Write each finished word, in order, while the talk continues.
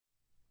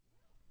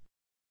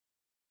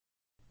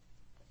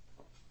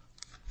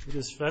It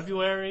is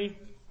February,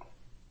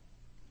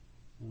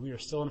 and we are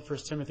still in 1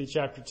 Timothy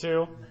chapter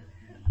 2.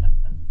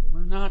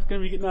 We're not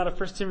going to be getting out of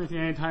 1 Timothy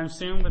anytime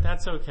soon, but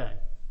that's okay.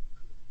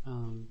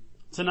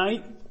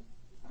 Tonight,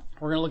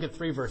 we're going to look at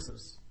 3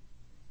 verses.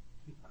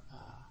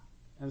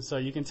 And so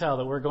you can tell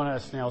that we're going at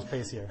a snail's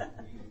pace here.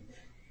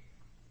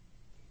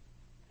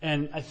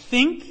 And I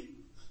think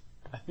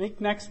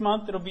next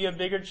month it'll be a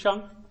bigger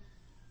chunk.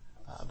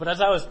 But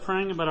as I was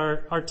praying about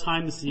our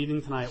time this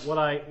evening tonight, what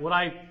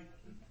I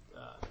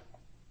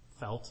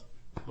felt,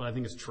 what I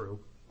think is true,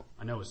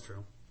 I know is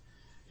true,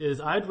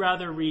 is I'd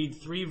rather read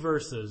 3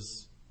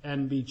 verses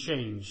and be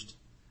changed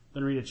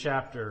than read a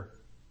chapter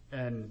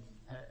and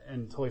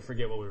totally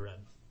forget what we read.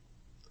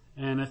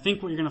 And I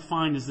think what you're going to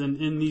find is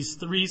in these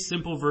 3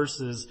 simple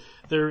verses,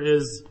 there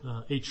is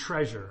a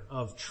treasure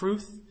of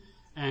truth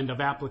and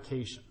of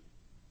application.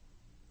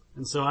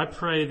 And so I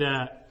pray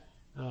that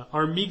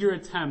our meager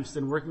attempts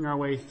in working our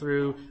way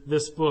through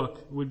this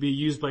book would be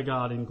used by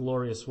God in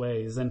glorious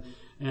ways.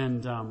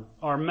 And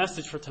our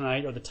message for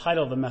tonight, or the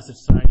title of the message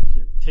tonight, if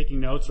you're taking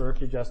notes or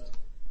if you're just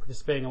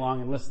participating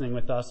along and listening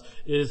with us,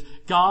 is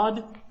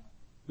God.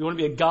 We want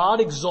to be a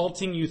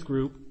God-Exalting Youth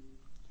Group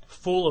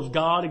full of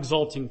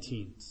God-Exalting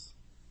Teens.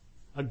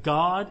 A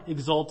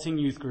God-Exalting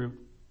Youth Group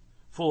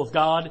full of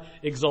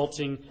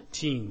God-Exalting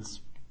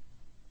Teens.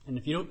 And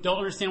if you don't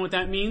understand what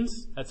that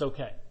means, that's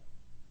okay.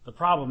 The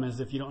problem is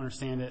if you don't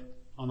understand it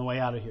on the way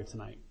out of here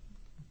tonight.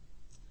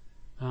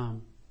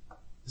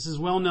 This is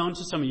well known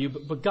to some of you,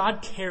 but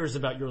God cares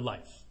about your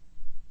life.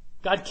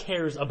 God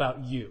cares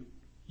about you.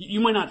 You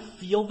might not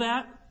feel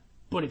that,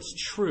 but it's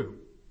true.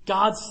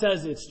 God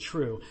says it's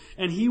true.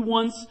 And He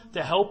wants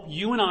to help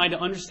you and I to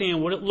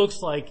understand what it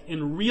looks like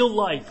in real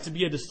life to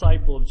be a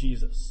disciple of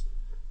Jesus.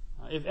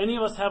 If any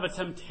of us have a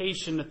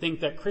temptation to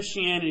think that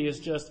Christianity is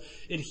just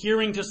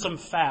adhering to some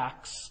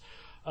facts,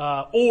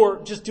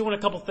 or just doing a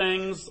couple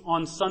things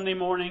on Sunday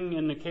morning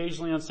and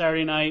occasionally on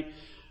Saturday night,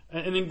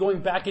 and then going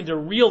back into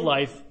real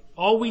life,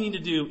 all we need to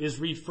do is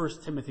read 1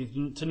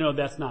 Timothy to know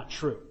that's not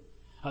true.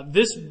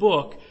 This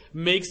book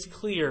makes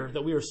clear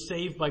that we are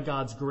saved by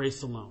God's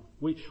grace alone.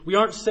 We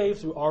aren't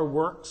saved through our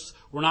works.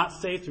 We're not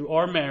saved through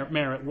our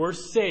merit. We're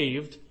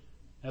saved,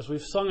 as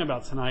we've sung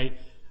about tonight,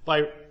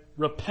 by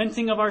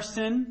repenting of our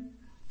sin,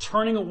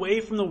 turning away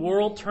from the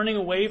world, turning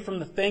away from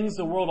the things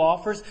the world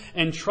offers,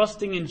 and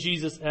trusting in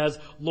Jesus as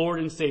Lord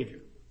and Savior.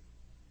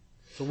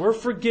 So we're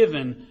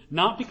forgiven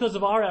not because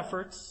of our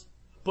efforts,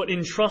 but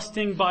in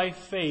trusting by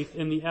faith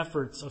in the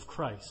efforts of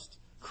Christ.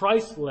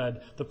 Christ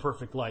led the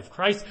perfect life.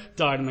 Christ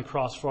died on the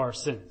cross for our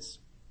sins.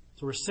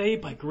 So we're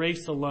saved by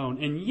grace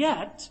alone. And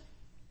yet,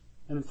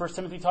 and then 1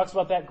 Timothy talks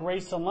about that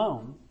grace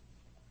alone,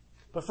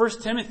 but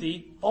 1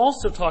 Timothy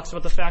also talks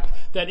about the fact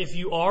that if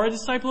you are a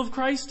disciple of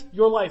Christ,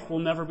 your life will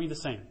never be the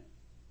same.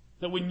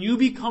 That when you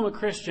become a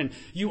Christian,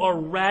 you are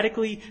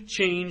radically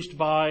changed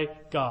by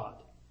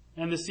God.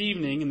 And this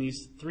evening, in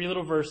these 3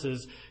 little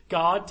verses,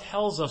 God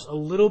tells us a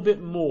little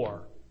bit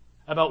more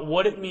about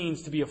what it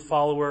means to be a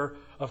follower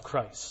of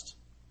Christ.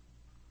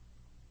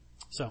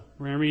 So,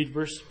 we're going to read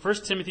 1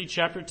 Timothy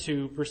chapter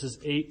 2, verses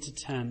 8 to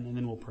 10, and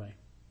then we'll pray.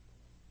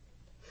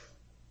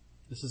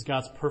 This is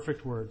God's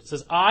perfect word. It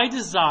says, I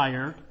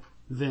desire,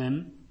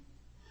 then,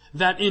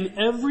 that in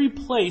every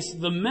place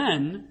the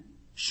men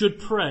should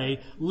pray,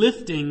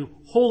 lifting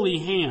holy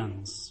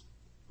hands,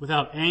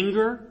 without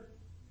anger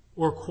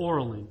or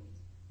quarreling.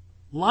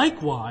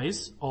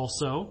 Likewise,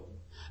 also,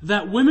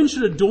 that women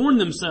should adorn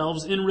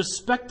themselves in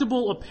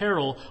respectable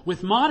apparel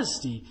with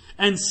modesty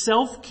and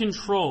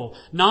self-control,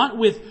 not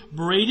with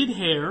braided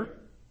hair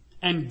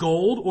and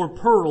gold or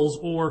pearls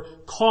or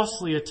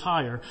costly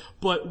attire,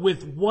 but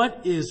with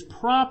what is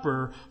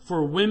proper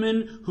for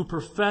women who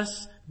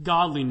profess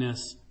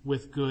godliness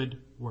with good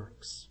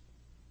works.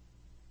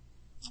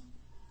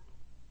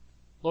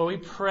 Lord, we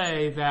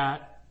pray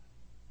that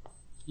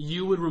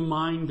you would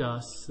remind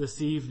us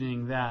this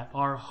evening that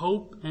our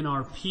hope and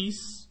our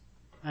peace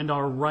and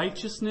our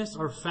righteousness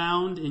are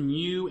found in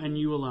you and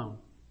you alone.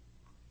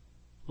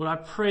 Lord,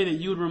 I pray that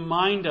you would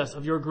remind us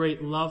of your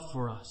great love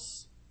for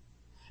us.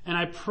 And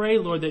I pray,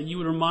 Lord, that you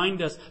would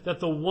remind us that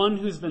the one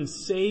who's been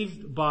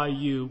saved by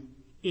you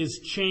is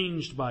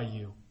changed by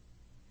you.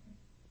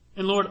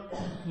 And Lord,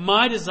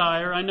 my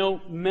desire, I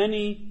know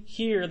many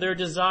here, their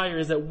desire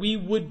is that we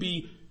would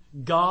be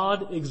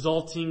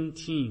God-exalting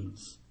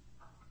teens.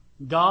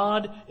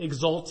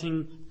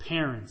 God-exalting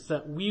parents.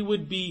 That we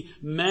would be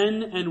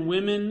men and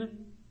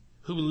women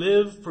who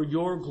live for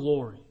your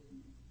glory.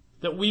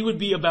 That we would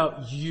be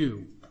about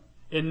you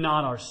and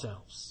not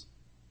ourselves.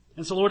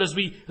 And so, Lord, as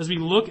we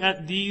look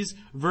at these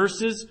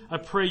verses, I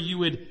pray you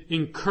would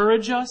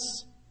encourage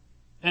us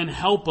and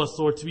help us,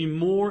 Lord, to be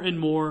more and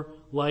more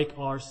like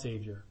our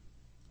Savior.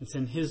 It's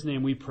in His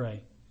name we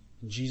pray.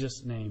 In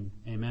Jesus' name,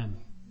 amen.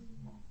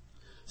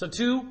 So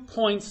 2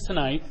 points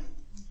tonight.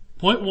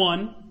 Point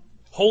 1,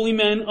 holy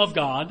men of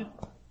God.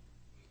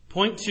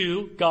 Point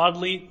 2,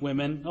 godly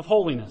women of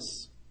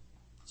holiness.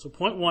 So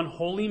point 1,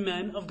 holy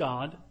men of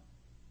God.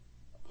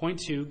 Point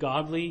 2,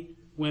 godly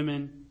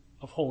women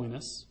of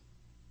holiness.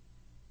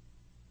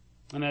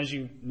 And as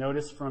you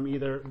notice from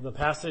either the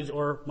passage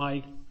or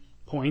my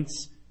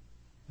points,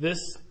 this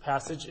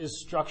passage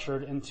is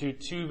structured into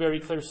two very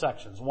clear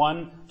sections.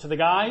 One to the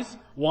guys,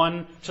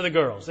 one to the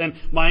girls. And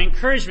my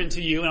encouragement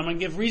to you, and I'm going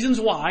to give reasons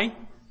why,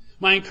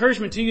 my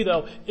encouragement to you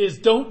though, is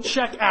don't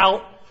check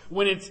out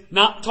when it's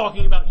not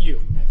talking about you.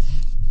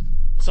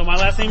 So my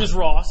last name is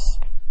Ross.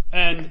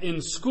 And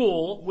in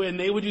school, when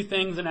they would do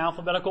things in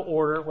alphabetical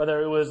order,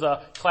 whether it was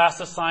a class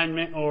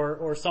assignment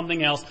or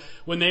something else,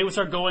 when they would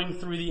start going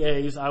through the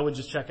A's, I would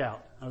just check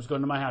out. I was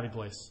going to my happy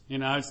place.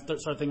 I'd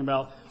start thinking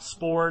about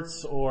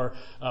sports or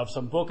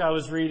some book I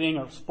was reading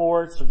or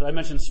sports, or I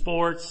mentioned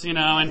sports, and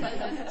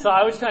so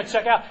I would just kind of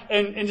check out.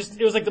 And just,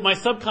 it was like my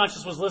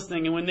subconscious was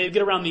listening, and when they'd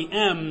get around the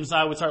M's,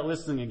 I would start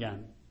listening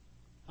again.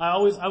 I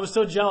was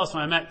so jealous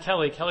when I met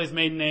Kelly. Kelly's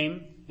maiden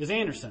name is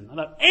Anderson. I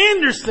thought,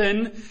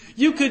 Anderson,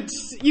 you could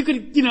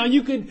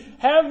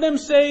have them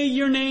say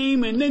your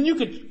name and then you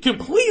could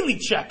completely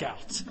check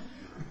out.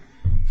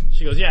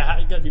 She goes, yeah,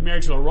 you gotta be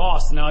married to a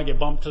Ross and now I get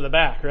bumped to the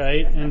back,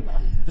 right? And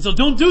so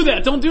don't do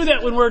that. Don't do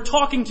that when we're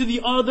talking to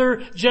the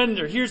other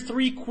gender. Here's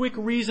 3 quick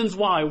reasons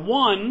why.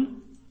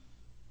 One,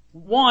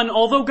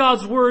 although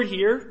God's word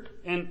here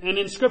and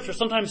in scripture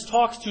sometimes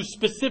talks to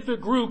specific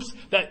groups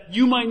that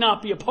you might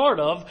not be a part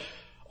of,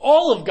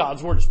 all of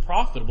God's word is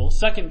profitable.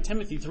 2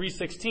 Timothy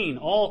 3:16.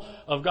 All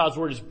of God's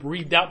word is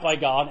breathed out by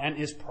God and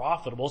is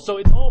profitable. So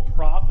it's all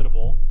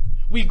profitable.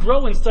 We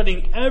grow in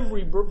studying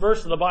every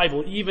verse of the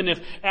Bible, even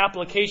if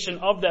application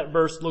of that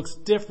verse looks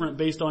different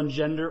based on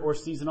gender or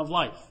season of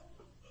life.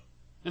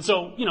 And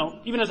so,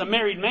 even as a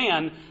married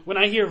man, when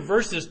I hear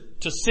verses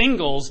to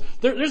singles,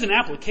 there's an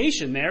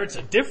application there. It's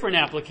a different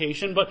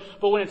application, but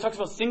when it talks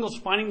about singles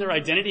finding their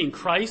identity in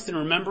Christ and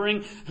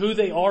remembering who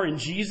they are in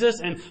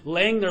Jesus and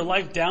laying their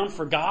life down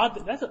for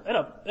God,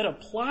 that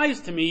applies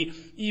to me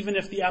even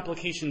if the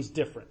application's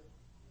different.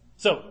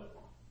 So,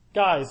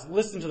 guys,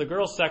 listen to the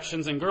girls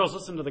sections and girls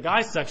listen to the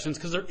guys sections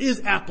because there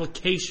is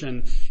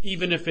application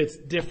even if it's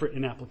different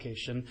in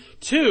application.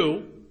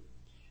 2,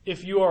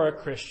 if you are a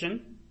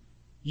Christian,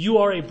 you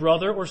are a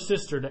brother or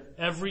sister to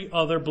every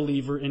other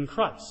believer in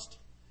Christ,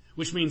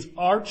 which means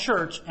our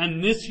church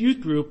and this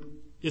youth group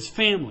is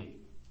family.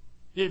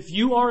 If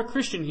you are a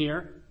Christian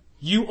here,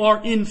 you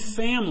are in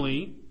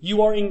family,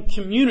 you are in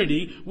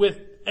community with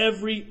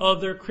every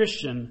other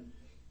Christian.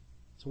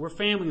 So we're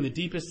family in the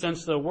deepest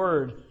sense of the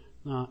word.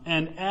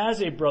 And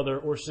as a brother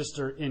or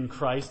sister in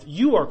Christ,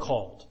 you are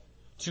called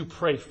to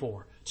pray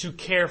for, to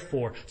care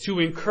for, to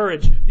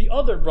encourage the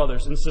other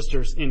brothers and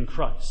sisters in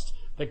Christ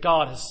that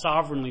God has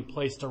sovereignly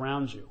placed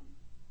around you.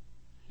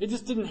 It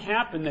just didn't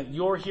happen that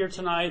you're here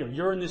tonight or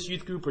you're in this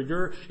youth group or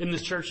you're in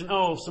this church and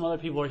some other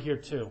people are here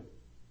too.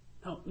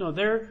 No,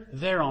 they're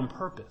there on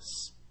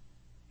purpose.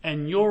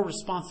 And your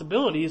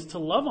responsibility is to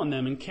love on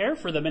them and care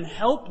for them and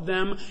help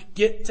them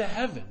get to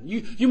heaven.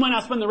 You might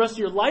not spend the rest of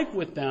your life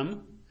with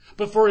them,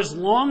 but for as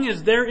long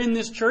as they're in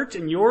this church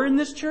and you're in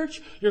this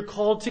church, you're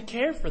called to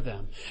care for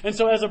them. And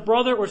so as a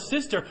brother or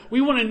sister,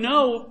 we want to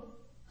know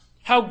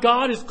how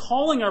God is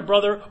calling our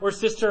brother or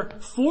sister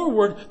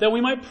forward that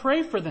we might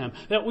pray for them,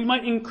 that we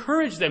might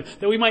encourage them,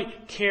 that we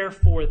might care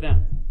for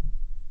them.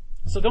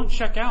 So don't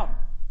check out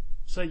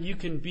so that you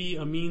can be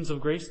a means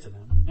of grace to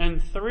them.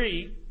 And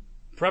 3,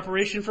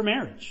 preparation for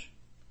marriage.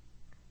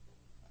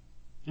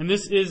 And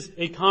this is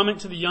a comment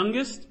to the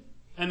youngest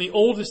and the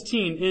oldest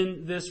teen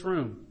in this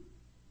room.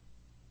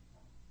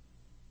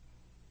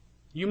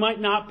 You might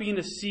not be in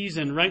a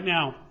season right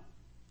now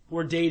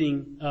where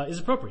dating is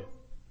appropriate.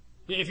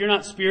 If you're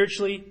not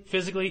spiritually,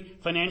 physically,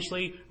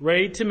 financially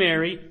ready to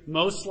marry,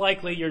 most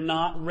likely you're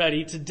not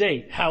ready to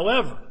date.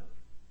 However,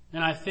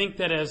 and I think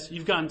that as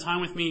you've gotten time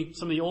with me,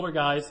 some of the older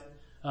guys,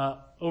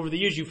 over the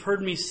years, you've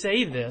heard me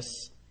say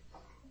this.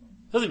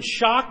 It doesn't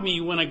shock me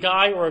when a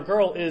guy or a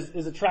girl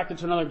is attracted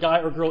to another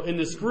guy or girl in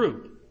this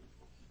group.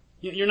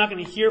 You're not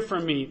going to hear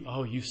from me,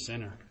 "Oh, you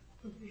sinner.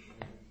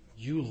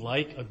 You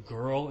like a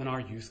girl in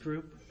our youth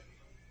group?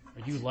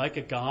 Or you like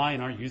a guy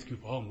in our youth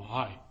group? Oh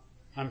my.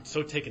 I'm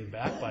so taken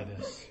back by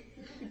this."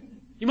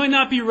 You might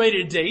not be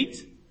ready to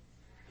date,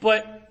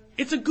 but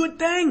it's a good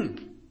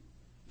thing.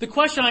 The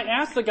question I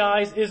ask the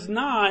guys is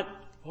not,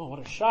 "Oh,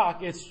 what a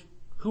shock." It's,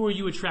 who are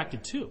you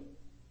attracted to?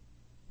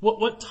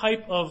 What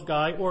type of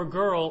guy or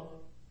girl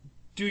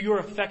do your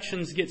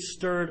affections get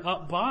stirred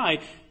up by?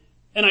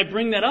 And I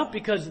bring that up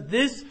because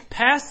this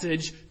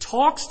passage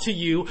talks to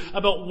you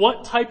about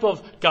what type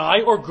of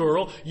guy or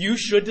girl you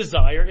should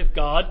desire if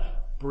God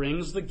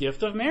brings the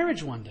gift of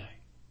marriage one day.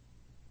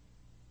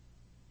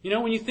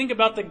 When you think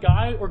about the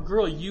guy or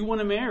girl you want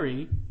to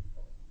marry,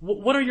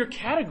 what are your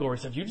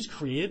categories? Have you just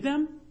created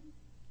them?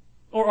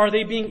 Or are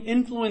they being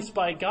influenced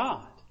by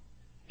God?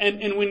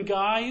 And when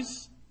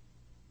guys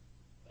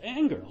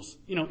and girls,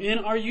 in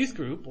our youth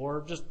group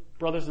or just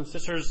brothers and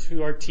sisters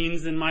who are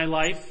teens in my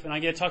life, and I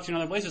get to talk to in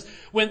other places,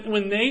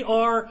 when they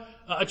are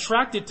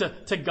attracted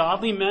to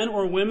godly men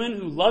or women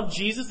who love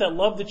Jesus, that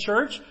love the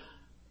church,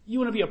 you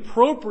want to be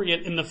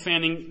appropriate in the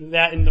fanning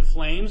that into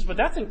flames, but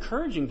that's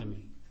encouraging to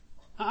me.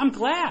 I'm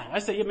glad. I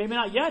say, maybe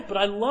not yet, but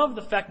I love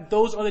the fact that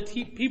those are the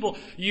people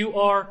you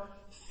are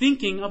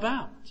thinking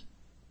about.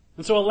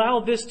 And so allow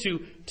this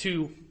to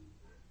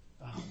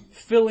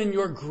fill in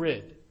your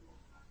grid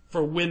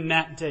for when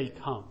that day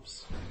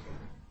comes.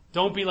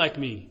 Don't be like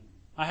me.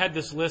 I had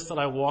this list that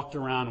I walked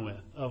around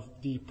with of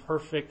the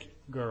perfect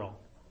girl.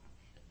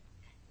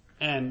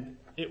 And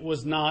it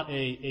was not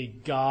a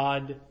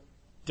God-defined,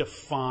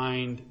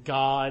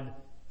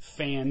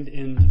 God-fanned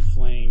into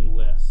flame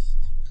list.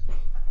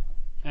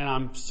 And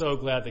I'm so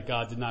glad that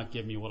God did not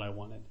give me what I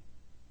wanted.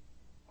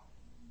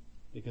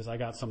 Because I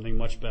got something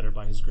much better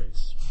by His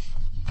grace.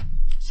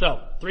 So,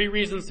 3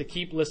 reasons to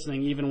keep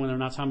listening even when they're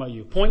not talking about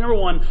you. Point number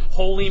 1,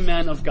 holy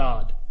men of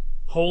God.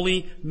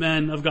 Holy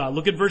men of God.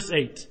 Look at verse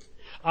 8.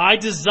 I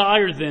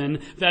desire then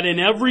that in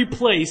every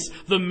place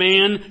the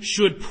man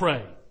should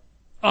pray.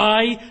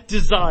 I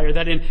desire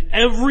that in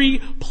every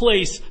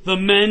place the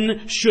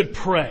men should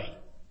pray.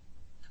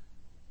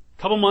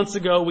 A couple months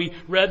ago we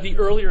read the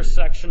earlier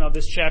section of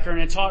this chapter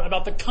and it taught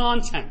about the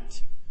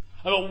content,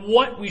 about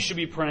what we should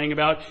be praying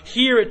about.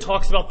 Here it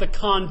talks about the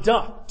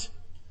conduct.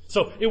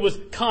 So it was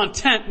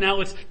content,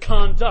 now it's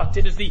conduct.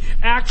 It is the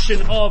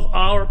action of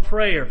our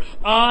prayer.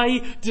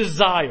 I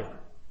desire.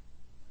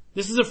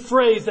 This is a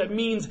phrase that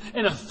means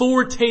an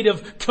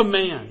authoritative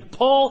command.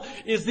 Paul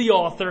is the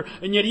author,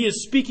 and yet he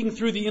is speaking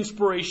through the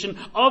inspiration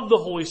of the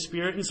Holy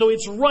Spirit. And so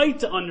it's right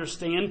to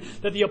understand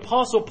that the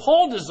Apostle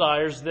Paul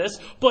desires this,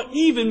 but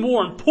even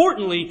more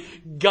importantly,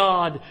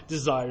 God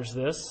desires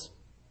this.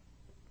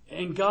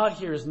 And God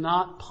here is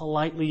not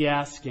politely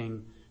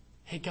asking,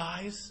 hey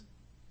guys,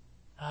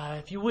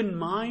 if you wouldn't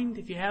mind,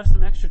 if you have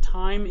some extra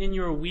time in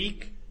your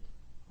week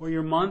or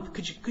your month,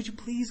 could you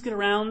please get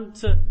around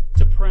to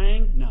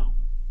praying? No,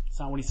 that's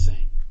not what he's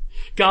saying.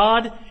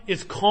 God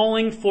is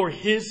calling for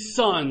His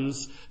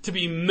sons to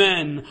be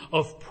men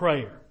of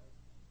prayer.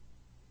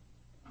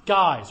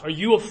 Guys, are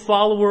you a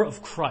follower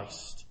of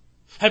Christ?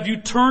 Have you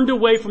turned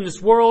away from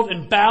this world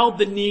and bowed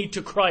the knee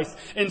to Christ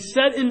and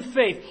said in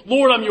faith,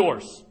 Lord, I'm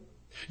yours.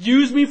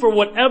 Use me for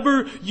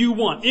whatever you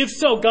want. If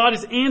so, God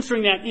is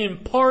answering that in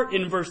part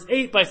in verse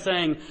 8 by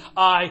saying,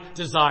 I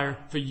desire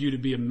for you to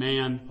be a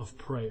man of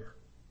prayer.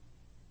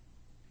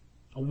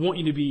 I want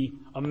you to be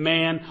a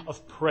man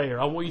of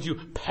prayer. I want you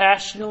to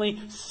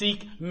passionately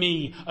seek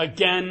me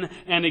again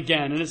and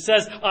again. And it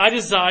says, I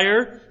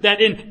desire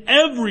that in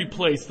every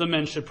place the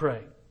men should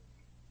pray.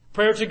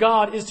 Prayer to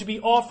God is to be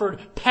offered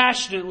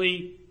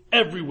passionately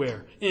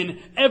everywhere,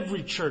 in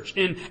every church,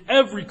 in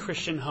every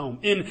Christian home,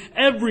 in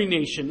every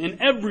nation,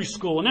 in every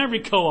school, in every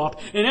co-op,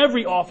 in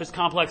every office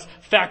complex,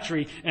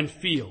 factory, and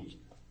field.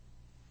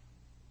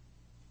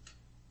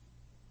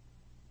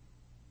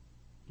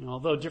 And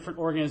although different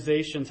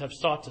organizations have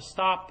sought to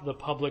stop the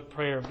public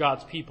prayer of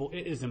God's people,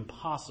 it is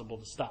impossible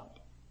to stop.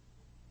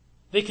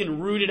 They can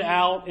root it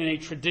out in a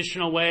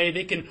traditional way.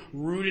 They can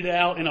root it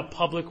out in a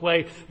public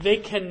way. They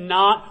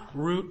cannot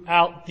root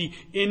out the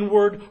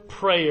inward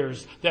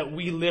prayers that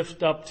we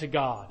lift up to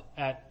God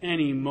at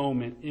any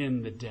moment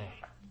in the day.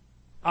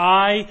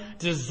 I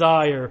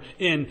desire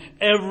in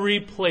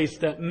every place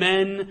that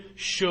men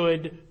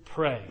should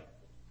pray.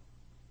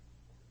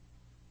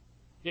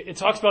 It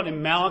talks about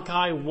in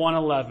Malachi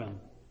 1:11.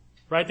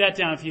 Write that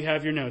down if you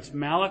have your notes.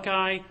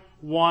 Malachi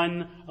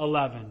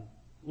 1:11.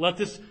 Let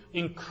this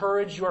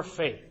encourage your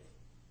faith.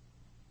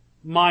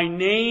 My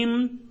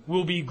name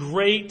will be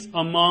great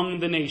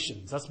among the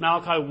nations. That's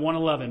Malachi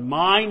 1:11.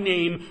 My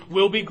name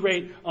will be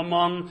great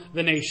among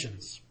the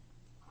nations.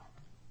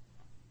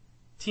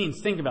 Teens,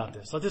 think about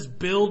this. Let this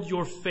build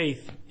your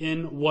faith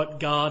in what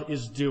God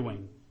is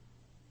doing.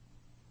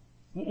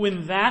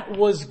 When that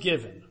was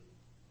given,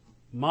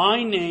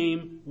 my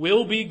name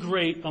will be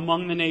great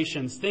among the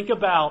nations. Think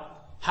about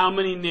how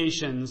many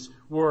nations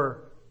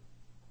were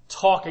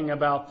talking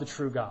about the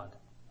true God.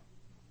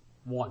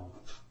 1.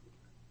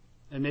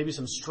 And maybe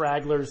some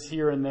stragglers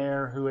here and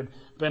there who had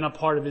been a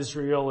part of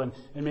Israel and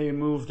maybe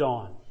moved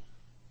on.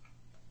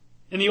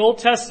 In the Old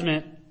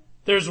Testament,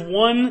 there's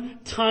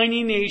one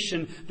tiny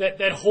nation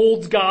that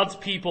holds God's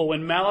people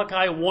when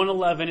Malachi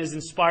 1:11 is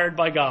inspired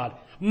by God.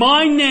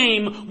 My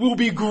name will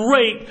be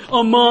great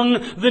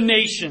among the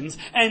nations.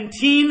 And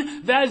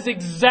teen, that is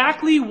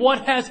exactly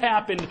what has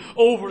happened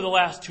over the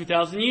last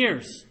 2,000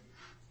 years.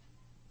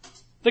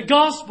 The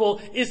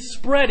gospel is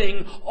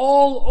spreading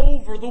all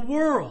over the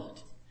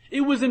world.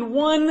 It was in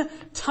one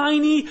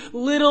tiny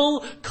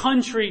little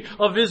country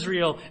of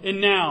Israel, and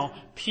now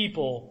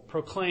people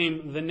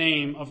proclaim the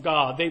name of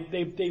God.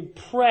 They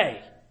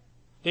pray.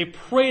 They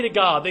pray to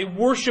God. They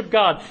worship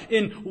God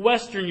in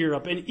Western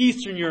Europe, in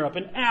Eastern Europe,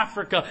 in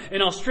Africa,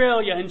 in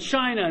Australia, in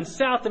China, in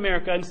South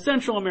America, in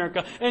Central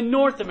America, and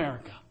North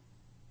America.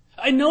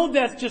 I know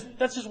that's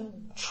just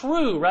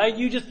true, right?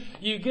 You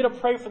get to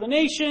pray for the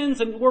nations,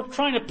 and we're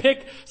trying to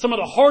pick some of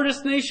the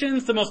hardest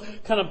nations, the most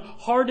kind of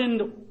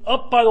hardened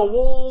up by the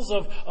walls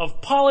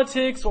of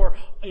politics or,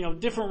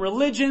 different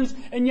religions.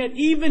 And yet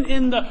even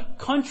in the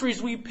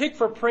countries we pick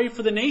for pray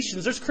for the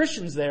nations, there's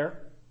Christians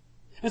there.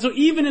 And so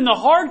even in the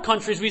hard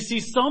countries, we see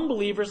some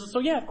believers. And so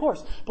yeah, of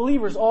course,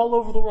 believers all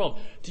over the world.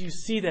 Do you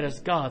see that as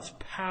God's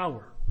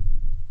power?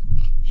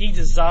 He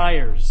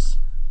desires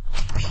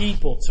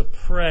people to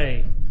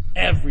pray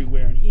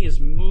everywhere. And he is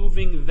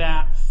moving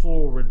that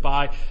forward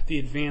by the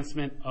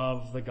advancement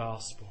of the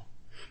gospel.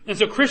 And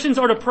so Christians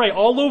are to pray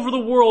all over the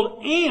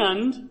world,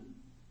 and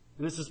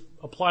this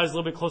applies a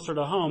little bit closer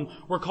to home,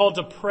 we're called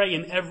to pray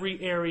in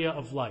every area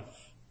of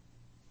life.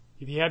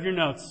 If you have your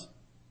notes,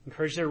 I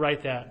encourage you to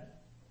write that.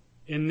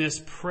 In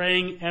this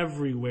praying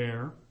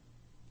everywhere,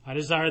 I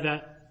desire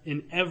that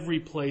in every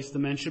place the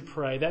men should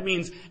pray. That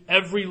means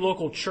every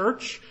local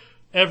church,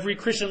 every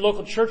Christian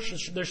local church,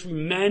 there should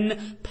be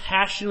men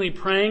passionately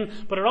praying,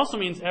 but it also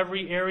means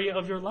every area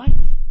of your life.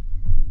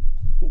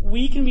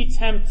 We can be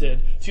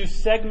tempted to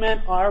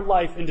segment our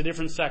life into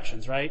different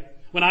sections, right?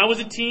 When I was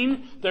a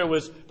teen, there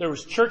was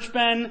church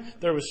Ben,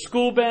 there was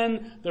school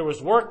Ben, there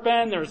was work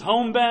Ben, there was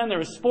home Ben, there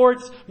was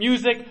sports,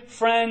 music,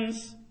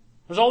 friends.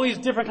 There's all these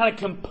different kind of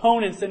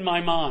components in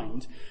my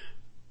mind.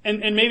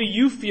 And maybe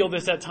you feel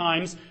this at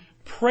times.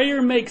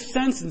 Prayer makes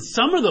sense in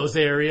some of those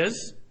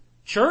areas.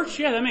 Church,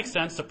 yeah, that makes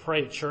sense to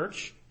pray at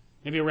church.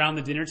 Maybe around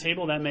the dinner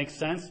table, that makes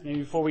sense.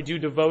 Maybe before we do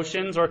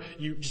devotions or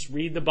you just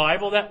read the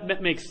Bible,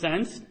 that makes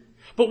sense.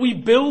 But we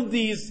build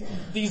these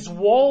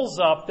walls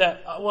up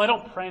that, I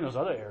don't pray in those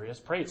other areas.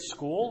 Pray at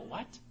school?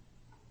 What?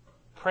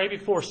 Pray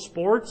before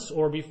sports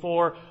or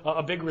before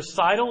a big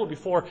recital or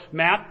before a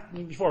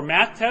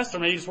math test or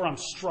maybe just where I'm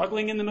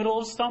struggling in the middle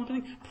of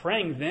something?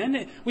 Praying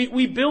then?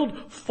 We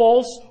build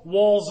false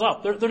walls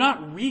up. They're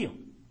not real.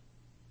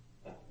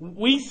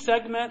 We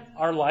segment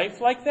our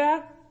life like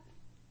that,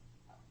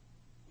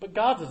 but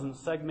God doesn't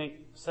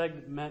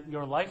segment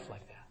your life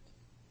like that.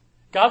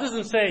 God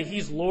doesn't say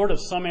He's Lord of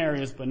some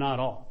areas but not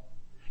all.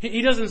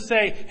 He doesn't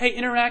say, hey,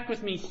 interact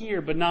with me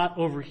here but not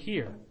over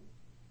here.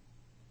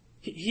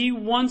 He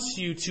wants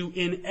you to,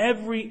 in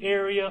every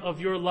area of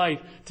your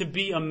life, to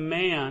be a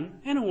man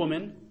and a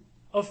woman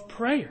of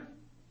prayer.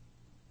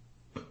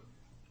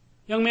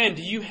 Young man,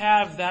 do you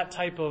have that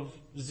type of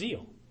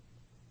zeal?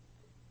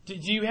 Do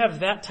you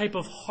have that type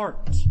of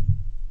heart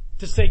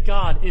to say,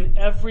 God, in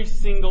every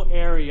single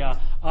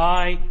area,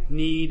 I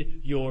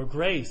need your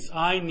grace.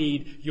 I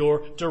need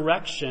your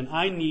direction.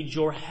 I need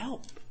your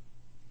help.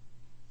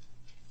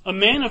 A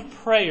man of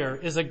prayer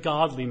is a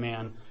godly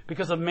man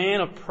because a man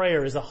of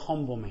prayer is a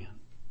humble man.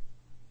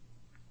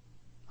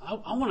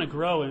 I want to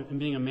grow in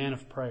being a man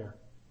of prayer.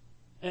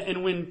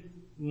 And when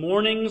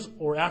mornings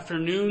or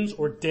afternoons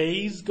or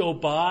days go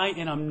by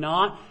and I'm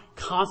not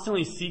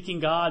constantly seeking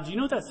God, do you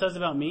know what that says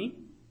about me?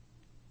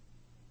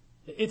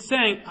 It's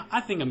saying,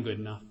 I think I'm good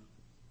enough.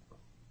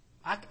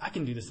 I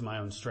can do this in my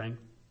own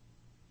strength.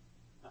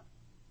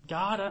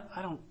 God,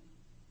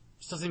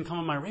 this doesn't even come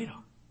on my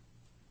radar.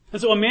 And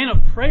so a man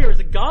of prayer is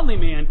a godly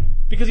man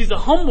because he's a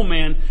humble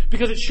man,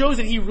 because it shows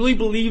that he really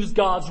believes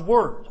God's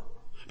word.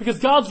 Because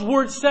God's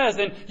word says,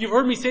 and you've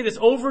heard me say this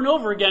over and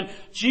over again,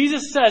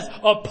 Jesus says,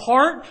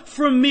 apart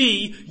from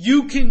me,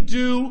 you can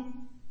do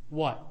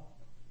what?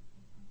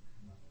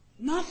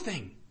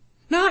 Nothing.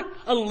 Not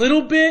a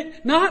little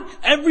bit, not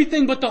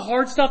everything but the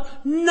hard stuff,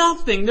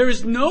 nothing. There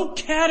is no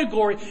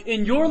category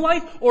in your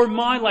life or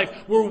my life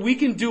where we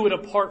can do it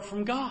apart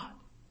from God.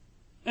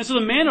 And so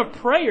the man of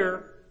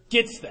prayer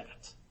gets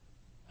that.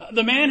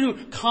 The man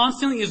who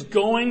constantly is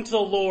going to the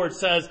Lord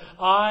says,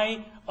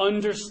 I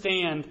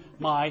understand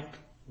my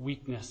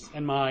weakness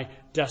and my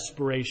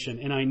desperation,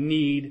 and I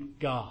need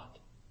God.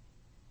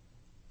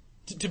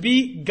 To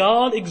be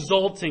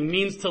God-exalting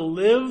means to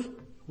live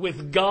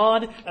with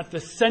God at the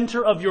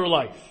center of your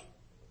life.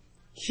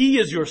 He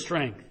is your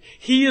strength.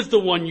 He is the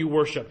one you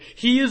worship.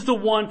 He is the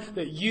one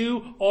that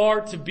you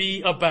are to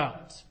be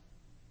about.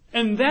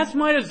 And that's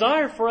my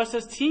desire for us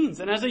as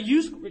teens and as a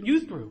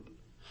youth group.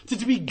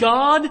 To be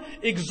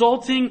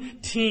God-exalting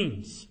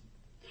teens.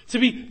 To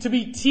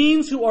be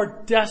teens who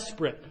are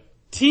desperate.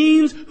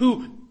 Teens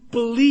who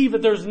believe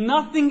that there's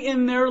nothing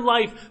in their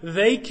life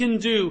they can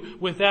do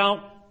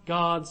without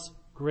God's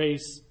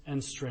grace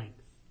and strength.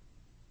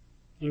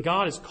 And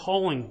God is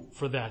calling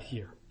for that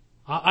here.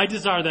 I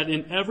desire that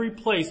in every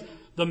place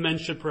the men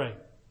should pray.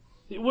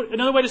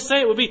 Another way to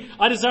say it would be,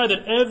 I desire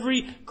that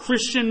every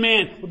Christian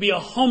man would be a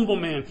humble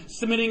man,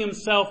 submitting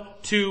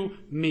himself to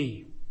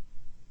me.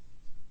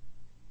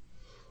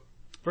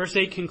 Verse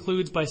 8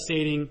 concludes by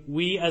stating,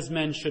 we as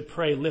men should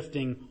pray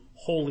lifting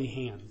holy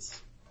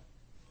hands,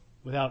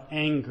 without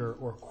anger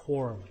or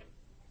quarreling.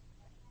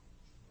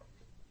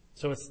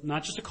 So it's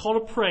not just a call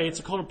to pray, it's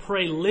a call to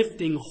pray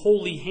lifting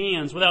holy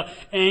hands without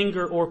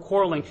anger or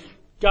quarreling.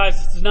 Guys,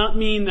 this does not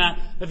mean that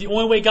the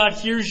only way God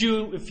hears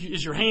you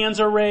is your hands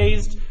are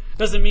raised.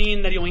 Doesn't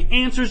mean that He only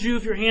answers you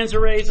if your hands are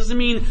raised. Doesn't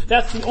mean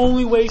that's the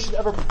only way you should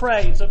ever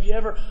pray. And so if you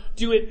ever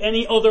do it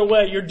any other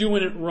way, you're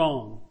doing it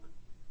wrong.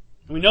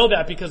 And we know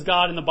that because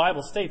God in the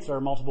Bible states there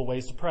are multiple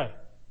ways to pray.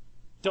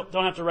 Don't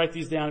have to write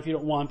these down if you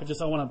don't want, but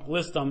just I want to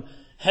list them.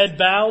 Head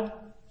bowed,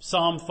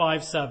 Psalm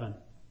 5:7.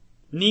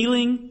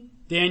 Kneeling,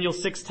 Daniel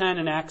 6:10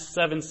 and Acts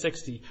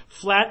 7:60.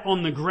 Flat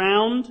on the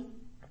ground,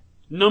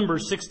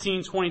 Numbers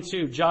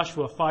 16:22,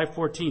 Joshua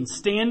 5:14.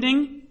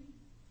 Standing,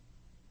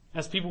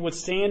 as people would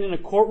stand in a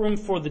courtroom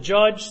for the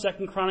judge,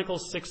 2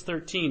 Chronicles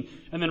 6:13,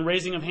 and then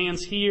raising of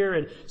hands here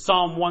in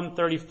Psalm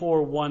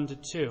 134,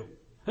 1-2.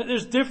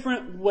 There's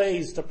different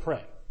ways to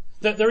pray.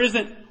 There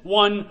isn't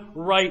one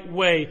right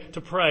way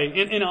to pray.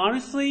 And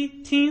honestly,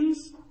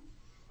 teens,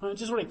 I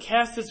just want to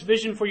cast this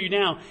vision for you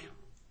now.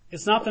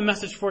 It's not the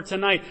message for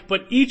tonight,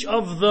 but each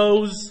of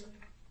those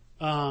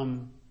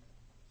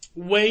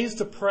ways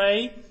to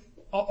pray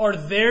are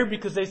there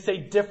because they say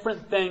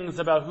different things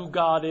about who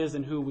God is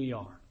and who we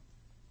are.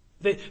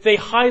 They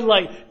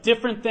highlight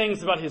different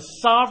things about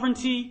His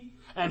sovereignty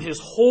and His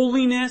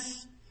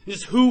holiness,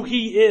 just who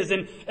He is.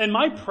 And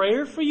my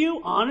prayer for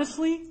you,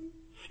 honestly,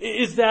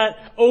 is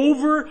that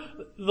over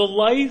the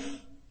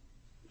life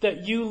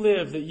that you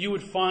live, that you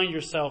would find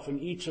yourself in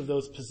each of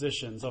those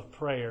positions of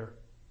prayer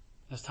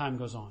as time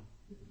goes on.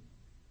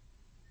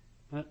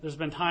 There's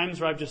been times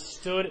where I've just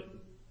stood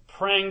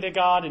praying to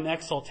God in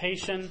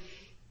exaltation,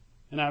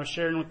 and I was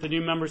sharing with the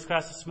new members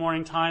class this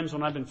morning times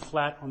when I've been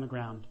flat on the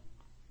ground,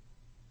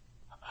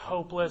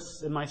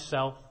 hopeless in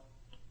myself,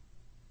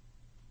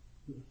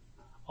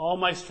 all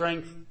my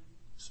strength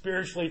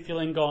spiritually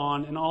feeling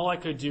gone, and all I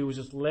could do was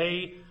just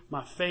lay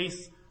my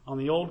face on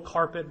the old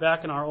carpet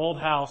back in our old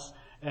house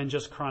and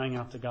just crying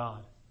out to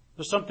God.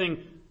 There's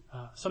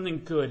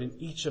something good in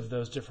each of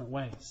those different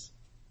ways.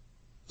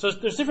 So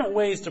there's different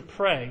ways to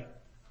pray.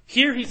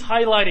 Here he's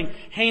highlighting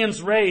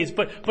hands raised,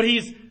 but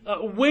he's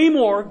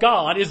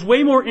God is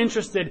way more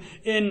interested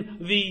in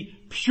the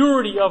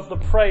purity of the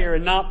prayer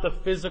and not the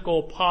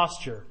physical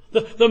posture.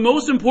 The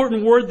most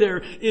important word there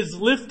is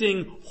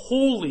lifting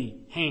holy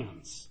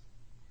hands.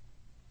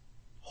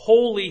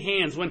 Holy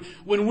hands.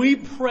 When we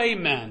pray,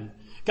 men,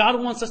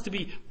 God wants us to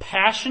be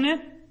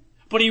passionate,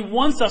 but He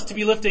wants us to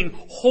be lifting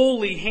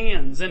holy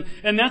hands.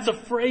 And that's a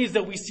phrase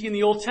that we see in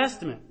the Old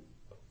Testament.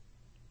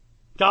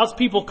 God's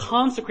people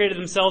consecrated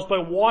themselves by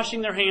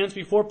washing their hands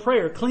before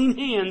prayer. Clean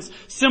hands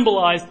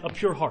symbolized a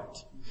pure heart.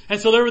 And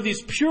so there were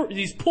these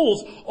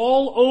pools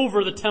all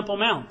over the Temple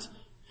Mount.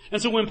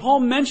 And so when Paul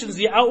mentions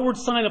the outward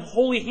sign of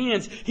holy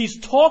hands, he's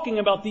talking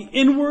about the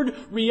inward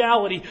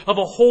reality of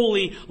a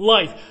holy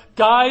life.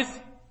 Guys,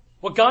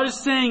 what God is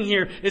saying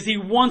here is He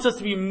wants us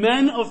to be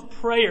men of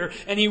prayer,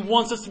 and He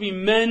wants us to be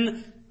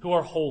men who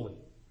are holy.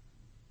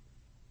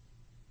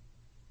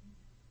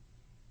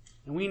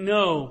 And we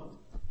know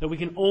that we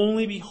can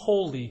only be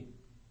holy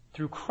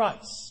through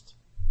Christ.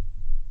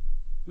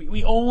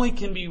 We only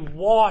can be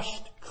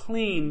washed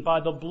clean by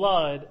the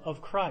blood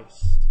of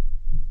Christ.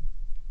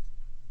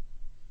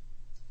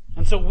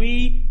 And so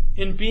we,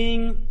 in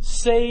being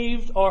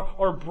saved,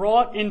 are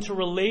brought into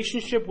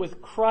relationship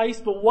with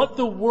Christ. But what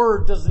the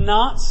Word does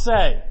not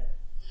say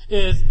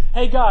is,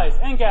 hey guys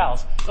and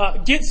gals,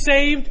 get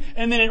saved,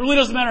 and then it really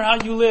doesn't matter how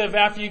you live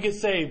after you get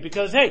saved.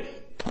 Because, hey,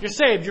 you're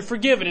saved, you're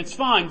forgiven, it's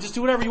fine. Just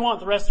do whatever you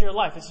want the rest of your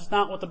life. This is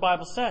not what the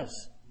Bible says.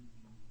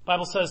 The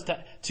Bible says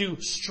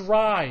to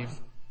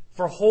strive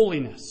for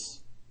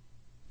holiness.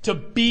 To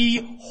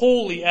be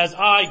holy as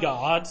I,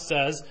 God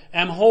says,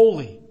 am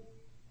holy.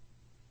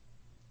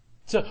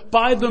 To,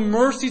 by the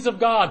mercies of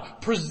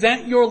God,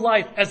 present your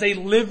life as a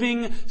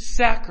living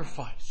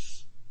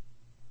sacrifice.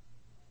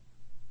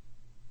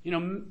 You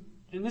know,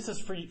 and this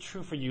is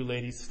true for you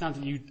ladies. It's not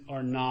that you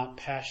are not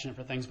passionate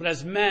for things, but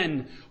as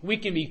men, we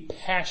can be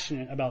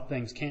passionate about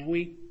things, can't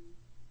we?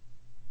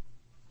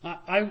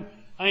 I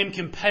am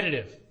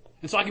competitive,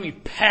 and so I can be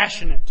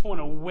passionate to want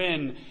to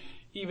win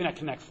even at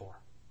Connect 4.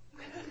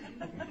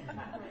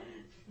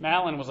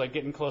 Malin was like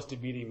getting close to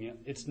beating me.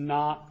 It's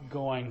not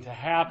going to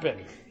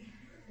happen.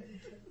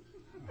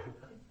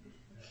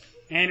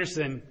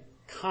 Anderson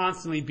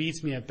constantly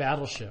beats me at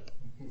Battleship.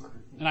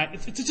 And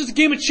it's just a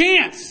game of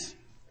chance.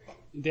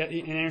 And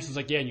Anderson's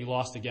like, yeah, and you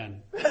lost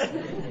again.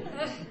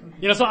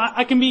 So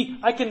I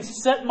can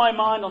set my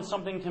mind on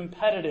something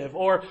competitive,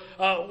 or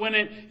when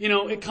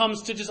it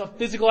comes to just a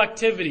physical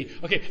activity.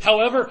 Okay,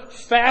 however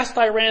fast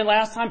I ran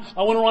last time,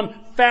 I want to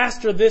run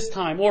faster this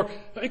time. Or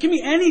it can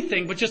be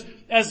anything, but just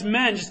as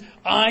men,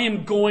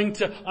 I'm going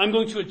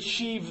to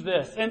achieve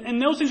this.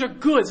 And those things are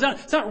good.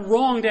 It's not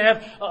wrong to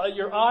have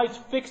your eyes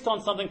fixed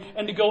on something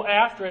and to go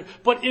after it.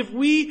 But if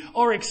we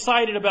are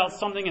excited about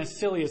something as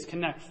silly as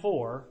Connect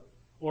 4,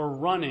 or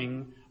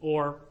running,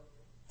 or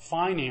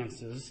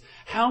finances,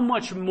 how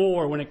much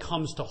more when it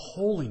comes to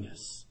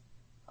holiness?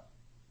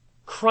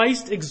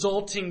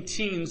 Christ-exalting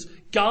teens,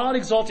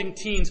 God-exalting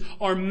teens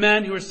are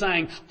men who are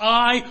saying,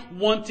 I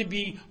want to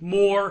be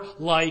more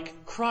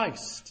like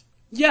Christ.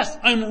 Yes,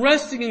 I'm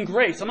resting in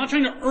grace. I'm not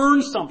trying to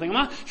earn something.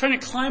 I'm not trying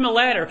to climb a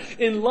ladder.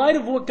 In light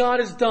of what God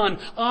has done,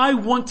 I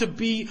want to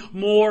be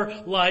more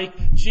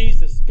like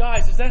Jesus.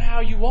 Guys, is that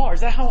how you are?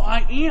 Is that how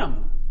I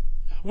am?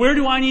 Where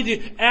do I need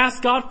to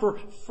ask God for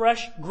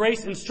fresh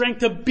grace and strength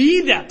to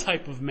be that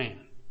type of man?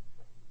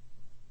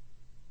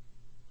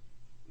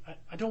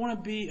 I don't want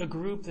to be a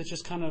group that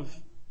just kind of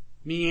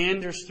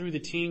meanders through the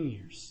teen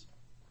years.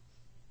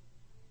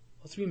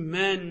 Let's be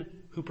men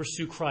who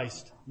pursue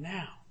Christ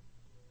now.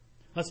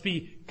 Let's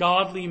be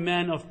godly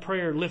men of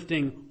prayer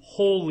lifting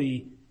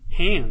holy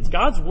hands.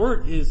 God's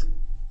word is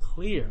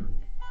clear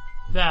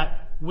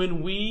that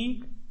when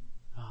we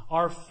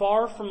are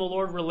far from the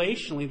Lord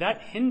relationally,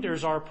 that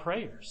hinders our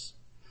prayers.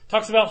 It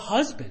talks about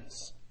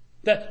husbands,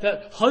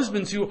 that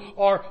husbands who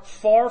are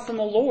far from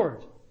the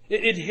Lord,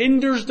 it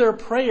hinders their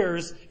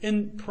prayers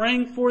in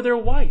praying for their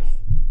wife.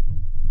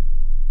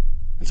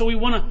 And so we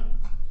want to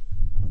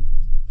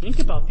think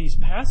about these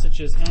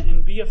passages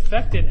and be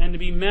affected and to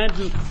be men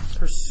who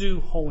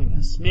pursue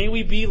holiness. May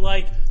we be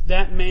like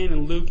that man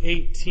in Luke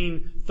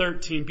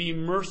 18:13. Be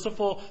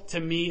merciful to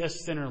me, a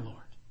sinner, Lord.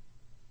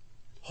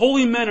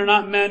 Holy men are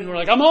not men who are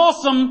like, I'm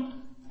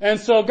awesome, and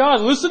so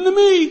God, listen to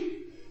me.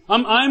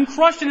 I'm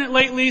crushing it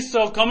lately,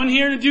 so come in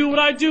here to do what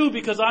I do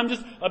because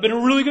I've been a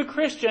really good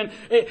Christian.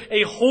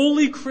 A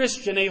holy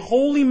Christian, a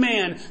holy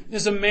man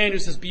is a man who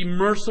says, be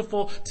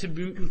merciful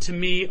to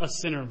me, a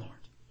sinner, Lord.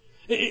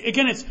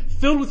 Again, it's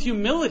filled with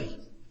humility.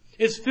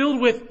 It's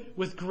filled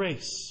with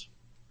grace.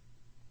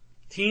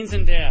 Teens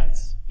and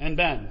dads and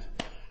Ben,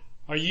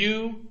 are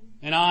you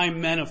and I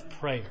men of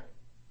prayer?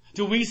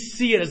 Do we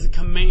see it as a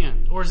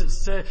command, or is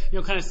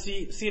it kind of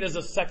see it as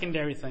a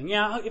secondary thing?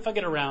 Yeah, if I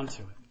get around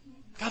to it.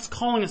 God's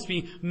calling us to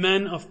be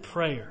men of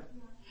prayer.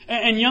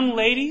 And young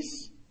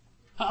ladies,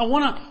 I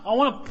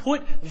want to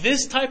put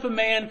this type of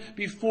man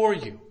before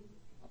you.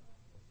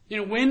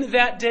 When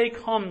that day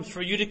comes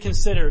for you to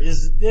consider,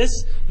 is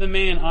this the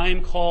man I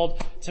am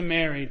called to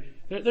marry?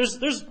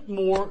 There's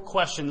more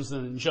questions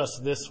than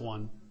just this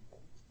one.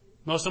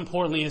 Most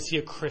importantly, is he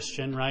a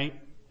Christian, right?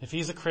 If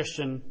he's a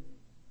Christian,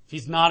 if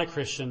he's not a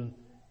Christian,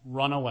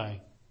 run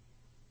away.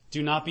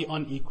 Do not be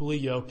unequally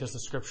yoked, as the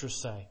scriptures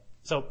say.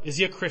 So, is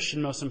he a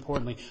Christian, most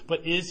importantly?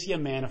 But is he a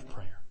man of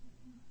prayer?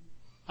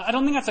 I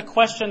don't think that's a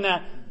question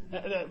that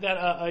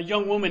a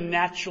young woman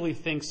naturally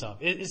thinks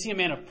of. Is he a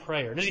man of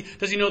prayer?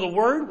 Does he know the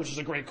Word? Which is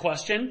a great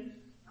question.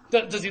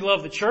 Does he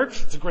love the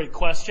church? It's a great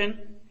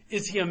question.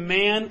 Is he a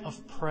man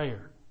of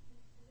prayer?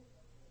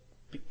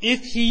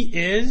 If he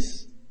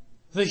is,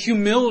 the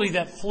humility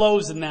that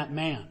flows in that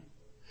man,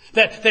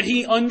 that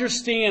he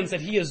understands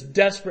that he is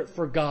desperate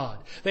for God,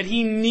 that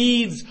he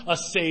needs a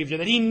Savior,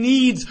 that he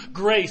needs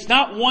grace,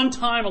 not one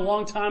time a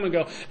long time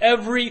ago,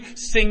 every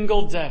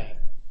single day.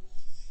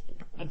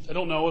 I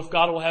don't know if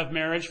God will have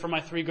marriage for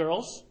my 3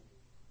 girls.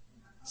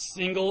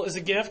 Single is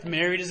a gift,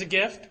 married is a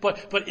gift.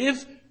 But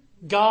if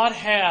God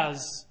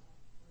has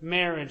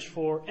marriage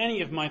for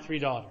any of my 3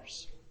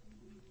 daughters,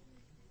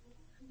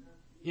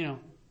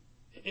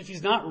 if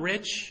he's not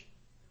rich,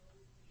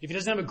 if he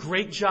doesn't have a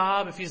great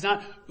job, if he's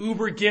not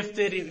uber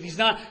gifted, if he's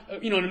not,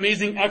 an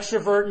amazing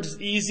extrovert and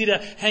just easy to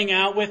hang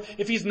out with,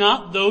 if he's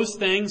not those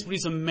things, but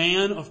he's a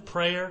man of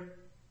prayer,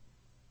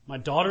 my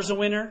daughter's a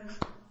winner,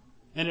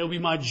 and it'll be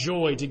my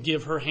joy to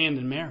give her hand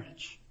in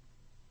marriage.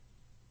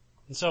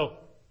 And so,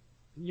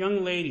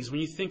 young ladies,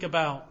 when you think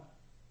about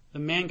the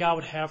man God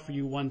would have for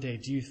you one day,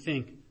 do you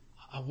think,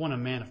 I want a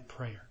man of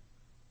prayer?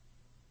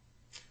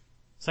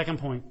 Second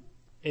point,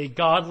 a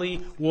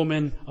godly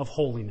woman of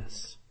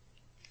holiness.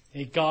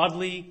 A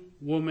godly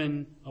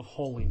woman of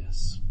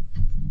holiness.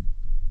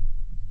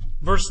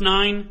 Verse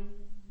 9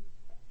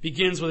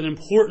 begins with an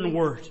important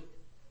word.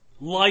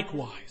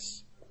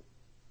 Likewise.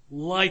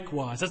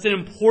 Likewise. That's an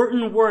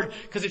important word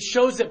because it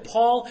shows that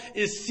Paul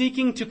is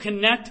seeking to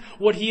connect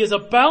what he is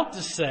about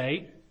to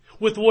say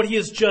with what he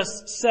has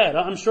just said.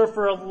 I'm sure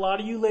for a lot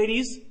of you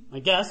ladies, my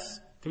guess,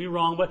 could be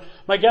wrong, but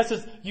my guess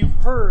is you've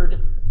heard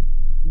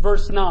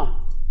verse 9.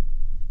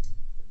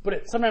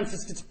 But sometimes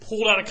it gets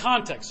pulled out of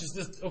context.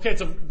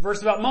 It's a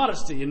verse about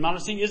modesty, and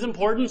modesty is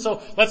important,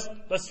 so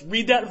let's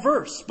read that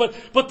verse. But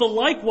the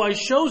likewise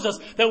shows us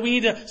that we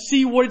need to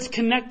see what it's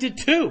connected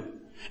to.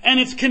 And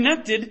it's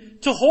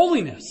connected to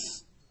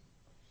holiness.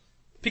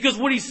 Because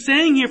what he's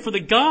saying here for the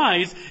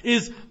guys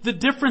is the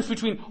difference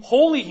between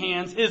holy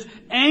hands is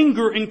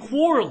anger and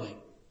quarreling.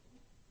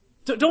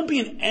 So don't be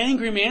an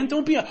angry man.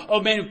 Don't be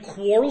a man who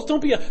quarrels.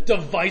 Don't be a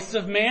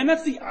divisive man.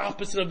 That's the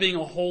opposite of being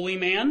a holy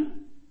man.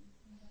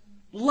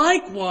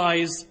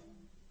 Likewise,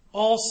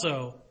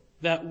 also,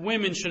 that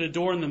women should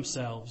adorn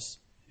themselves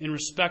in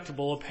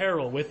respectable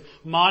apparel, with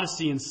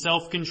modesty and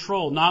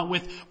self-control, not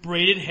with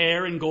braided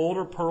hair and gold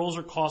or pearls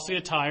or costly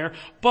attire,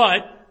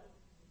 but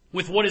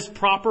with what is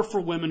proper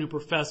for women who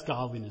profess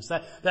godliness.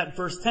 That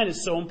verse 10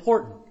 is so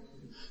important.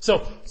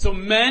 So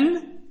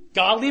men,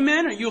 godly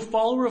men, are you a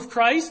follower of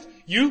Christ?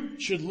 You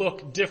should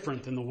look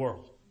different than the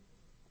world.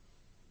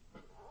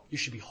 You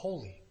should be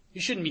holy. You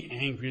shouldn't be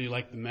angry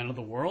like the men of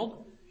the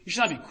world. You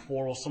should not be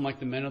quarrelsome like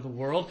the men of the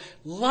world.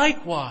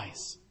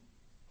 Likewise,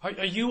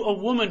 are you a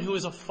woman who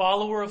is a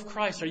follower of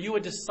Christ? Are you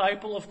a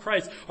disciple of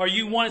Christ? Are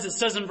you one, as it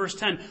says in verse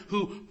 10,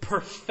 who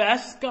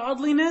profess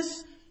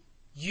godliness?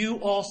 You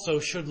also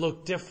should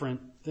look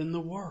different than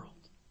the world.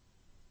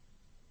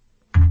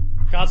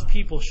 God's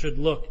people should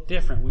look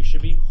different. We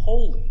should be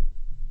holy.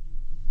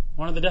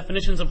 One of the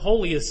definitions of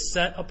holy is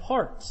set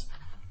apart.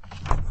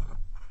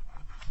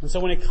 And so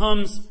when it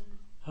comes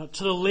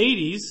to the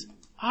ladies,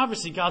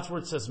 obviously God's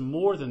Word says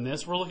more than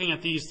this. We're looking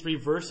at these 3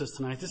 verses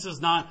tonight. This is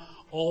not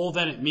all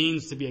that it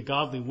means to be a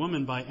godly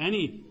woman by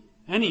any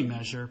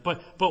measure.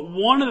 But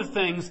one of the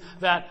things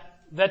that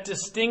that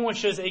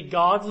distinguishes a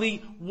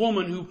godly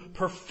woman who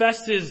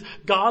professes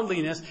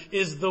godliness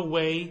is the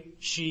way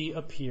she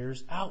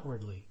appears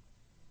outwardly.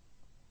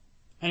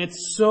 And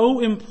it's so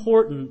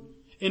important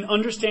in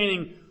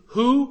understanding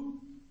who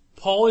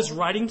Paul is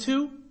writing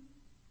to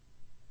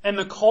and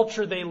the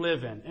culture they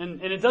live in.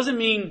 And it doesn't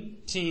mean,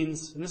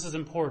 teens, and this is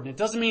important, it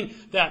doesn't mean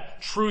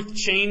that truth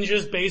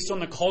changes based on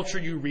the culture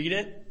you read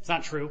it. It's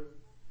not true.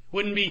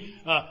 Wouldn't be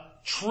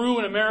true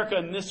in America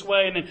in this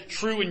way and then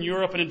true in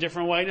Europe in a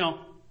different way. No.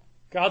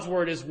 God's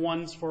word is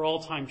once for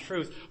all time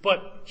truth.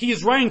 But he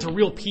is writing to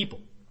real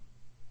people.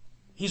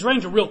 He's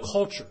writing to real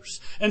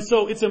cultures. And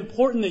so it's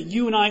important that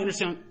you and I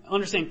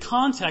understand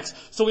context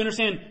so we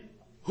understand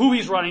who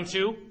he's writing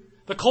to,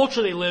 the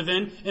culture they live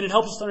in, and it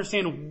helps us to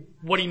understand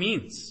what he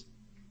means.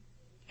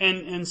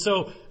 And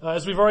so,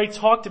 as we've already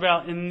talked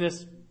about in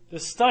this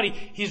study,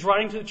 he's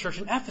writing to the church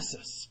in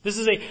Ephesus. This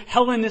is a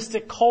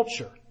Hellenistic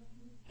culture.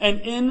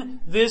 And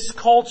in this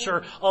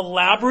culture,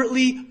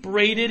 elaborately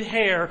braided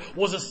hair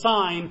was a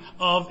sign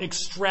of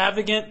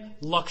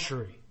extravagant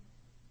luxury.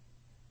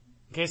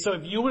 Okay, so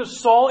if you would have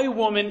saw a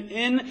woman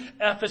in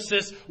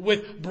Ephesus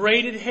with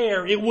braided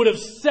hair, it would have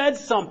said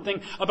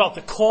something about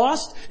the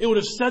cost. It would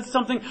have said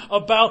something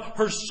about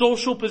her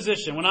social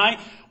position. When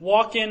I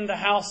walk in the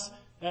house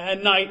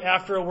at night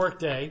after a work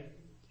day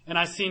and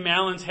I see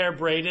Madeline's hair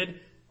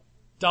braided,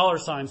 dollar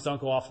signs don't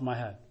go off in my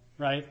head,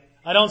 right?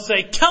 I don't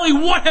say, Kelly,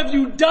 what have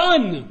you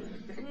done?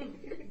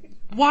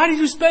 Why did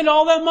you spend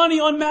all that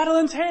money on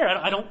Madeline's hair?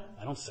 I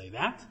don't say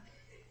that.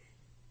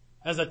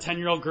 As a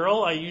 10-year-old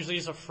girl, I usually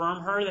just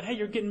affirm her that, hey,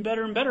 you're getting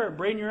better and better at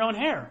braiding your own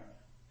hair.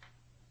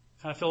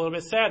 Kind of feel a little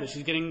bit sad that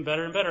she's getting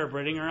better and better at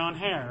braiding her own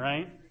hair,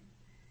 right?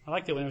 I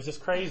liked it when it was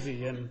just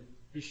crazy, and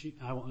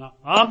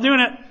I'm doing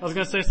it. I was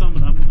going to say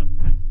something, but I'm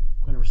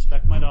going to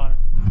respect my daughter.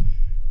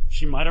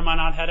 She might or might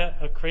not have had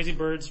a crazy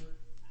bird's,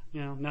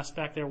 nest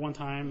back there one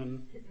time,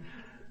 and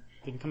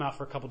didn't come out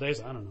for a couple days.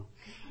 I don't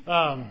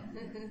know.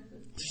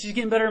 She's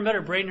getting better and better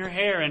at braiding her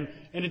hair, and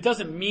it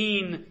doesn't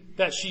mean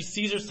that she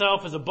sees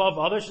herself as above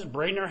others. She's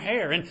braiding her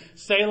hair. And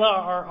Selah,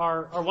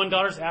 our one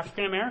daughter, is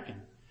African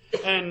American.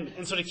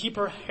 And so to keep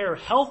her hair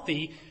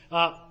healthy,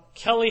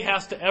 Kelly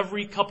has to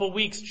every couple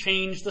weeks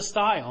change the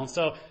style. And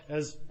so,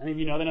 as any of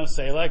you know, they know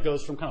Selah, it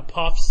goes from kind of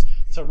puffs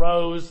to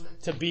rows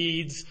to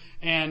beads.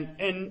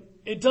 And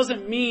it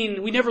doesn't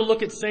mean, we never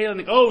look at Selah and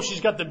think, oh,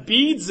 she's got the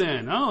beads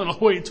in. Oh, it'll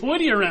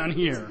hoity-toity around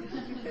here.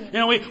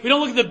 We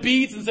don't look at the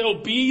beads and say,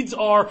 oh, beads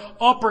are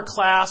upper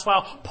class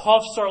while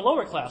puffs are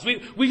lower class.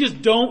 We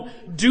just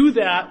don't do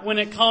that when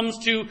it comes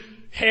to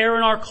hair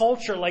in our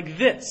culture like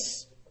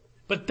this.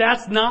 But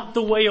that's not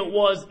the way it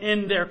was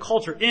in their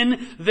culture.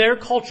 In their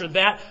culture,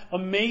 that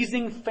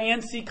amazing,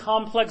 fancy,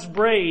 complex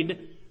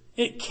braid,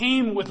 it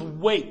came with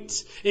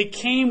weight. It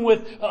came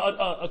with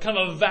a kind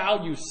of a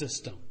value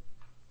system.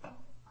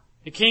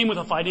 It came with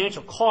a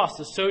financial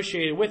cost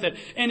associated with it.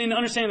 And in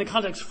understanding the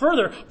context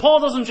further, Paul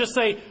doesn't just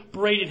say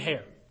braided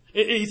hair.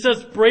 He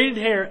says braided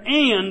hair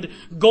and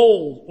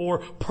gold or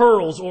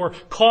pearls or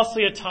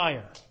costly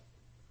attire.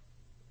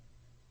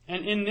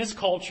 And in this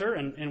culture,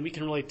 and we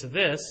can relate to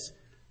this,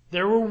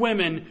 there were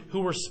women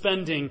who were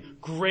spending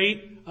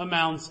great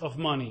amounts of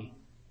money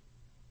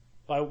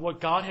by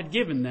what God had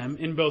given them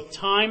in both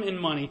time and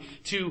money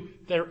to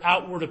their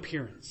outward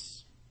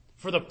appearance.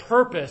 For the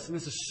purpose, and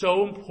this is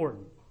so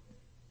important,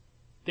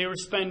 they were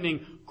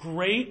spending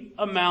great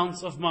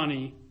amounts of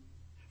money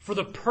for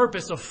the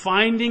purpose of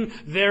finding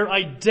their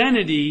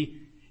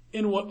identity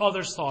in what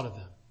others thought of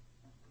them.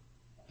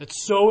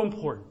 That's so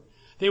important.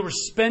 They were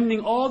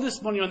spending all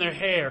this money on their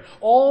hair,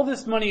 all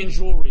this money in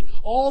jewelry,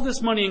 all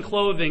this money in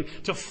clothing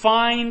to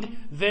find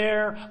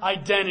their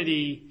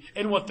identity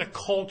in what the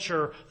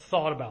culture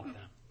thought about them.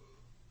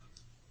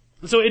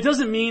 And so it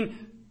doesn't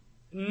mean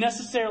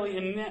necessarily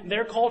in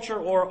their culture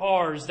or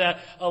ours that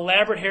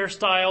elaborate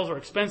hairstyles or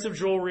expensive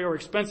jewelry or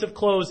expensive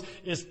clothes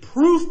is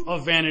proof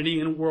of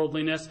vanity and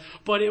worldliness,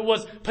 but it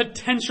was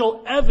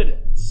potential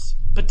evidence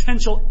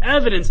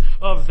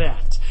of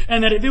that.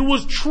 And that if it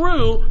was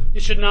true,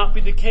 it should not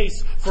be the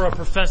case for a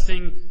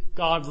professing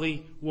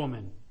godly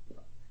woman.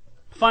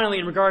 Finally,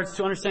 in regards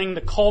to understanding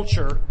the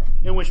culture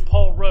in which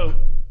Paul wrote,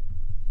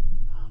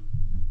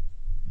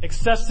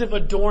 excessive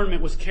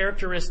adornment was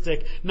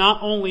characteristic not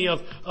only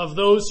of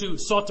those who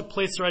sought to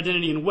place their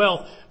identity in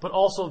wealth, but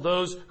also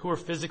those who were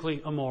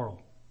physically immoral.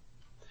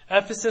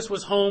 Ephesus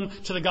was home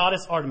to the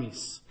goddess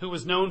Artemis, who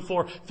was known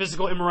for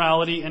physical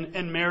immorality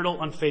and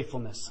marital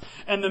unfaithfulness.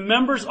 And the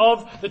members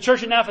of the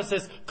church in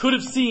Ephesus could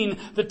have seen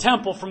the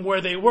temple from where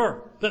they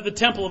were, the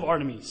temple of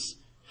Artemis.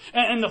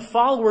 And the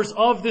followers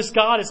of this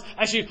goddess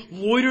actually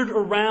loitered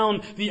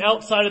around the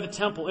outside of the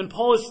temple. And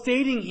Paul is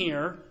stating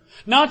here,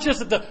 not just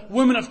that the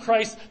women of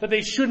Christ, that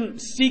they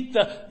shouldn't seek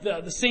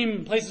the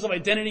same places of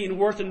identity and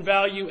worth and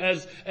value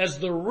as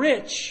the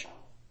rich,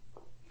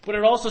 but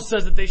it also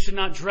says that they should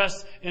not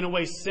dress in a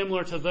way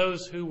similar to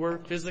those who were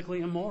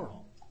physically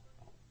immoral.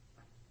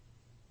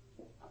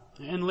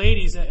 And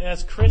ladies,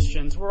 as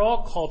Christians, we're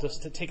all called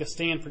to take a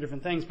stand for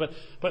different things, but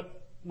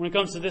when it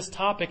comes to this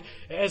topic,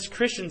 as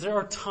Christians, there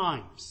are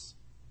times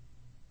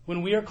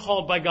when we are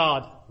called by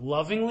God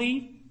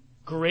lovingly,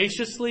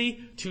 graciously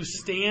to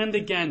stand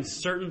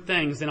against certain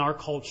things in our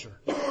culture,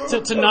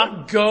 to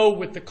not go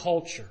with the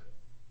culture,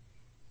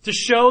 to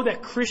show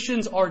that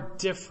Christians are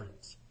different.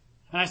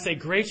 And I say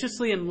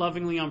graciously and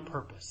lovingly on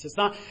purpose. It's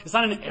not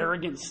an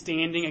arrogant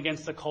standing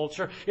against the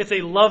culture. It's a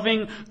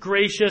loving,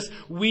 gracious,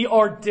 we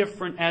are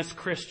different as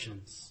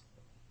Christians.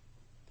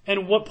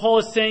 And what Paul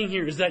is saying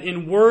here is that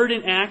in word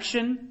and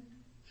action,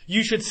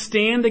 you should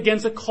stand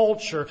against a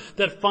culture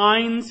that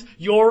finds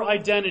your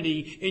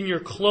identity in your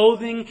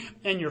clothing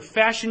and your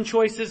fashion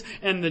choices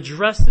and the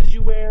dresses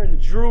you wear and the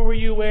jewelry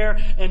you wear,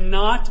 and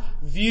not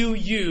view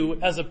you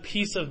as a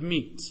piece of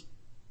meat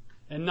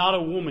and not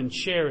a woman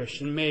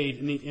cherished and made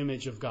in the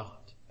image of God.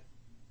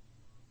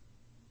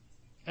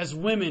 As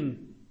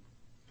women,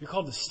 you're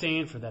called to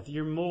stand for that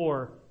you're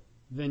more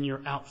than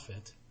your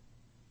outfit.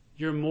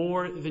 You're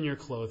more than your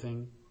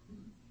clothing.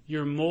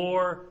 You're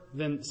more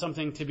than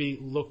something to be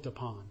looked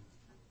upon.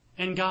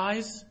 And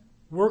guys,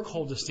 we're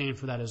called to stand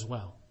for that as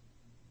well.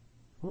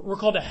 We're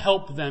called to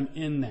help them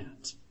in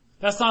that.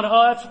 That's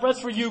not, that's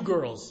for you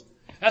girls.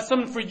 That's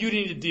something for you to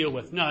need to deal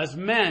with. No, as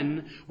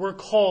men, we're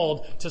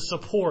called to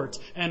support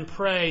and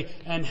pray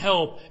and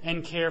help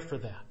and care for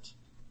that.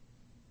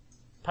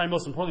 Probably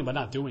most importantly by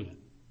not doing it,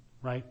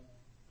 right?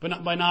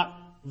 But by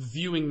not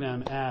viewing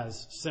them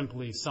as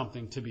simply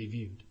something to be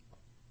viewed,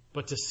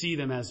 but to see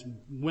them as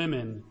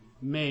women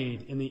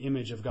made in the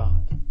image of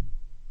God.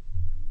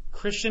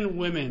 Christian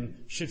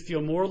women should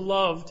feel more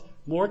loved,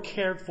 more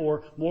cared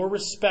for, more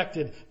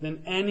respected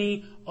than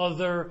any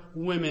other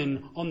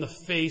women on the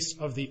face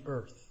of the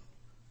earth.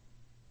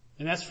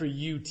 And that's for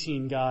you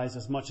teen guys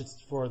as much as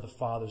it's for the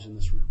fathers in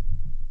this room.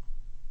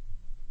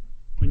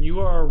 When you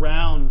are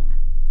around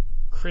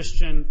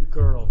Christian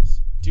girls,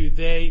 do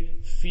they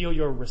feel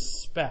your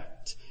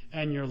respect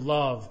and your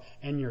love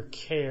and your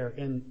care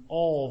in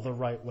all the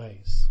right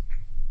ways?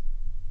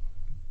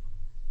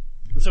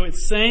 And so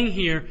it's saying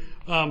here,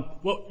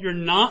 what you're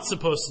not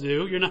supposed to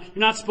do. You're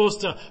not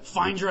supposed to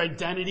find your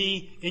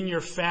identity in your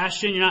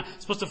fashion. You're not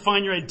supposed to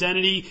find your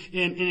identity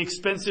in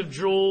expensive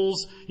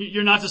jewels.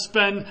 You're not to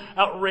spend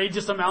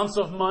outrageous amounts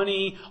of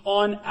money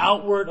on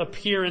outward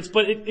appearance.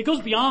 But it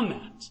goes beyond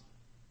that.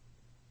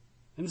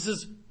 And this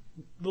is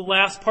the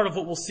last part of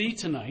what we'll see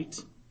tonight.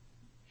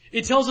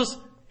 It tells us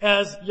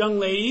as young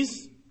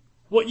ladies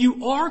what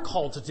you are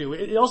called to do.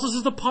 It also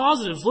says the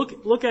positives.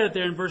 Look at it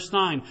there in verse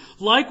 9.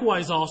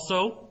 Likewise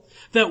also,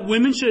 that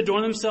women should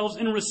adorn themselves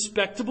in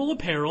respectable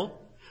apparel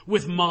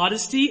with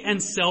modesty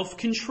and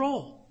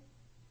self-control.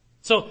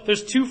 So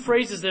there's two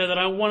phrases there that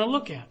I want to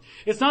look at.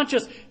 It's not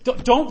just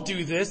don't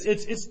do this,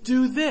 it's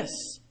do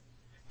this.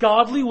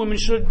 Godly women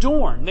should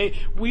adorn.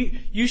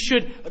 You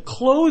should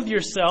clothe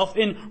yourself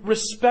in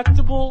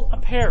respectable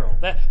apparel.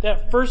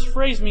 That first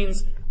phrase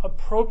means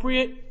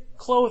appropriate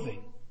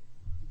clothing.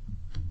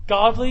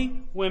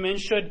 Godly women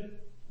should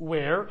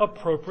wear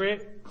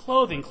appropriate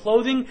clothing.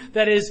 Clothing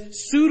that is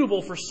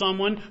suitable for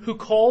someone who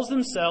calls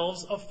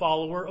themselves a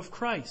follower of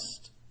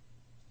Christ.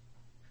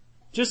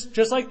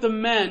 Just like the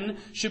men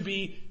should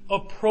be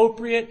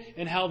appropriate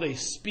in how they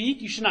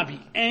speak. You should not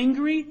be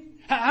angry.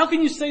 How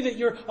can you say that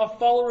you're a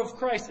follower of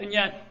Christ and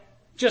yet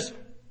just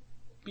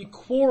be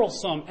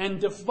quarrelsome and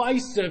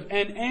divisive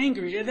and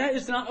angry? That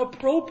is not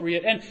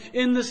appropriate. And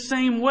in the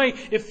same way,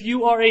 if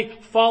you are a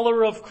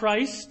follower of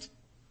Christ,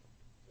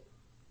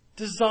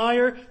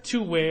 desire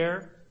to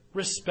wear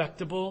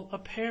respectable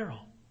apparel.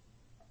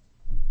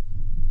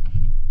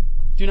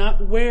 Do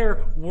not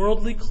wear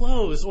worldly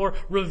clothes or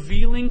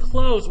revealing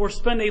clothes or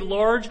spend a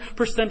large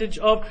percentage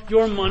of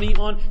your money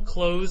on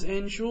clothes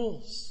and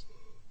jewels.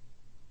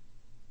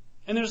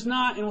 And there's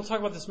not, and we'll talk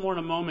about this more in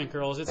a moment,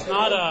 girls, it's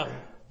not a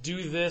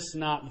do this,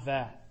 not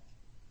that.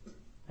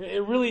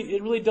 It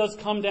really does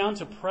come down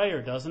to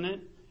prayer, doesn't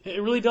it?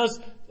 It really does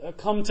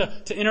come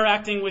to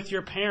interacting with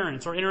your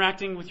parents or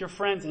interacting with your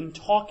friends and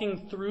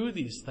talking through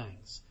these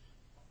things.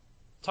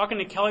 Talking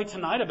to Kelly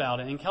tonight about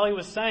it, and Kelly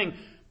was saying,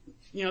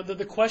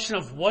 the question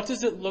of what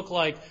does it look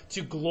like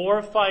to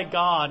glorify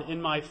God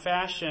in my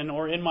fashion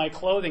or in my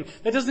clothing,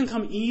 that doesn't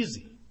come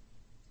easy.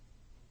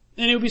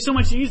 And it would be so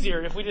much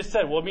easier if we just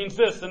said, well, it means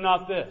this and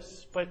not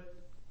this. But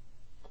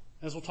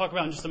as we'll talk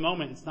about in just a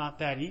moment, it's not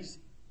that easy.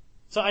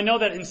 So I know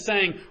that in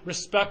saying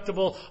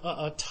respectable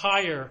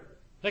attire,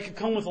 that could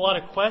come with a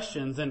lot of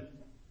questions, and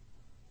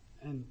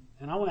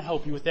I want to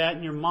help you with that,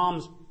 and your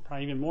mom's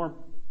probably even more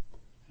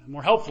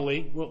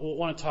helpfully will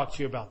want to talk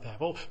to you about that.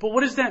 But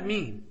what does that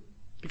mean?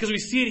 Because we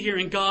see it here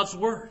in God's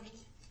Word.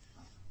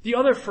 The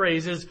other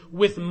phrase is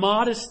with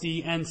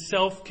modesty and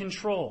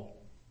self-control.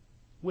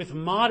 With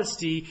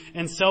modesty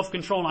and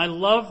self-control. And I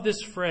love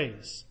this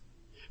phrase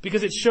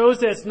because it shows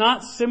that it's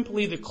not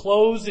simply the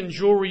clothes and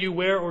jewelry you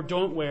wear or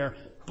don't wear,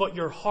 but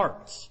your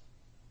heart.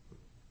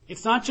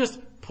 It's not just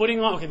putting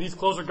on, okay, these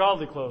clothes are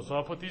godly clothes, so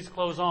I'll put these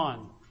clothes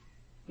on.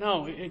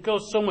 No, it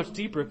goes so much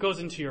deeper. It goes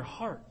into your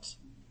heart.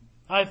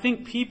 I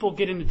think people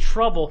get into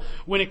trouble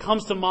when it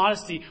comes to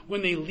modesty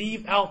when they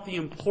leave out the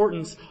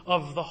importance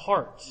of the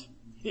heart.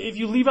 If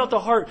you leave out the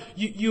heart,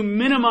 you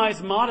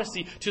minimize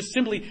modesty to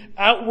simply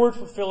outward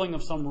fulfilling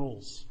of some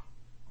rules.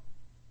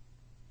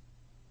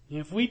 And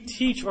if we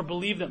teach or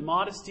believe that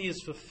modesty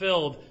is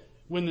fulfilled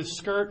when the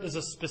skirt is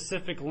a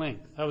specific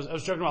length. I was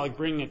joking about like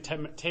bringing a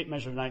tape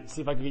measure tonight and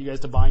see if I can get you guys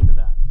to buy into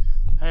that.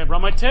 Hey, I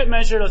brought my tape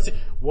measure. Let's see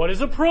what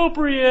is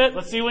appropriate.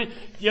 Let's see when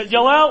you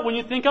yell out when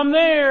you think I'm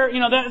there. You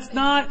know,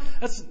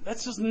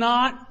 that's just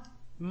not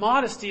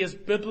modesty as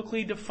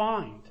biblically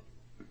defined.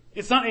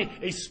 It's not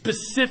a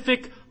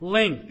specific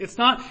length. It's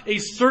not a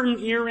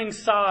certain earring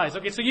size.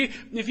 Okay, so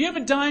if you have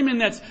a diamond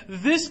that's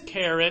this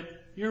carat,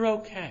 you're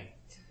okay.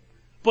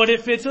 But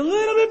if it's a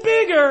little bit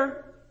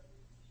bigger,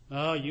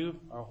 oh, you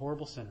are a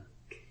horrible sinner.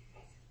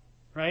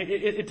 Right?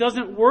 It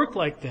doesn't work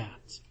like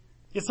that.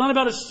 It's not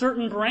about a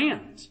certain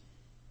brand.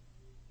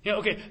 You know,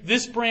 okay,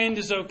 this brand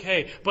is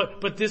okay,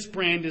 but this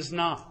brand is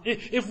not.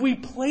 If we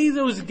play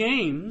those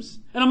games,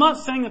 and I'm not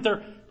saying that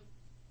there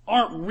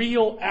aren't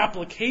real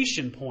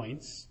application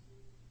points,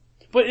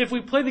 but if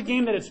we play the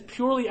game that it's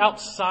purely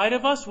outside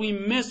of us, we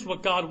miss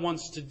what God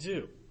wants to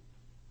do.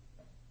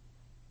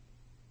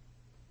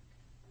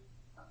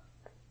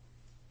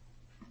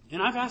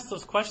 And I've asked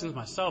those questions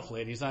myself,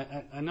 ladies.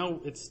 I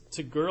know it's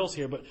to girls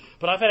here, but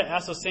I've had to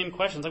ask those same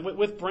questions, like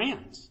with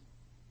brands.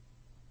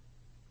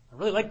 I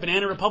really like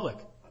Banana Republic.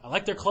 I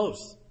like their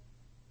clothes.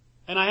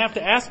 And I have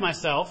to ask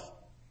myself,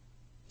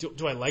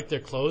 do I like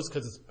their clothes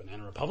because it's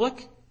Banana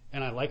Republic?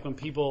 And I like when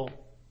people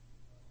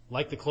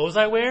like the clothes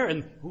I wear?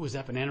 And, ooh, is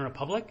that Banana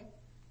Republic?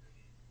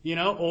 You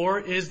know, or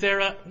is there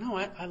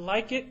I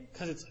like it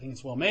because I think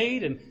it's well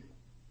made, and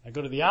I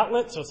go to the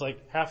outlet, so it's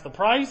like half the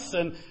price,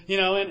 and, you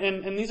know,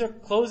 and these are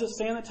clothes that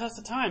stand the test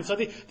of time. So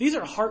these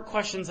are heart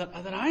questions that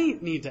I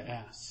need to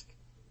ask.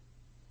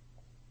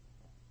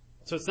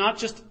 So it's not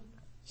just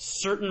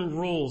certain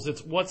rules,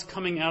 it's what's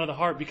coming out of the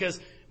heart, because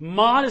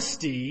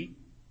modesty,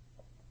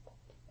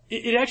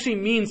 it actually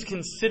means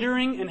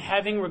considering and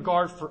having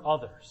regard for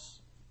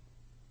others.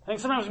 I think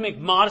sometimes we make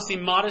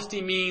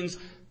modesty means,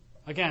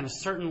 again, a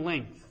certain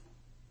length.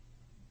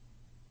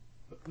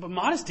 But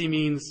modesty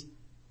means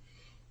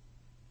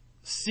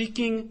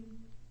seeking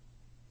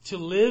to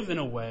live in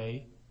a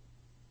way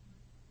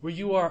where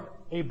you are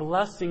a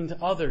blessing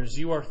to others.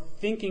 You are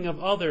thinking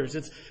of others.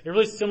 It's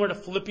really similar to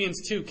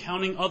Philippians 2,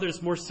 counting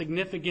others more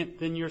significant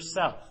than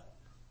yourself.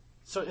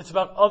 So it's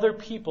about other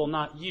people,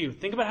 not you.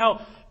 Think about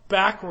how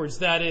backwards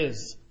that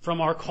is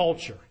from our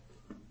culture.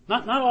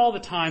 Not all the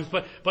times,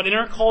 but in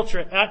our culture,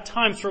 at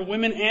times for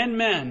women and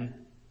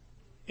men,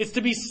 it's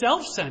to be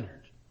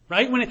self-centered,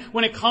 right?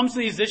 When it comes to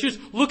these issues,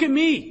 look at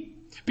me.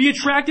 Be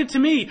attracted to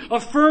me.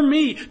 Affirm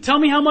me. Tell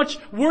me how much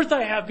worth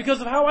I have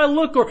because of how I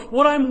look or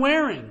what I'm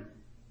wearing.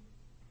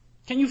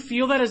 Can you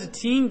feel that as a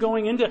teen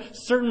going into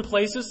certain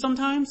places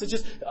sometimes? It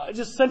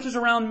just centers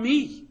around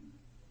me.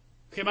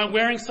 Okay, am I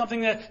wearing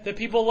something that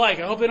people like?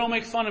 I hope they don't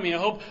make fun of me. I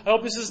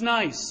hope this is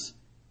nice.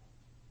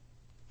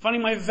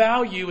 Finding my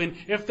value in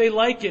if they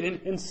like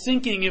it and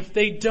sinking if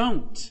they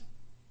don't.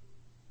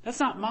 That's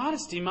not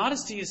modesty.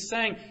 Modesty is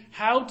saying,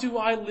 how do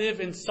I live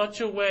in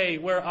such a way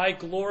where I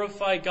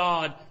glorify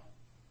God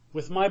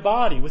with my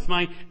body, with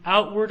my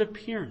outward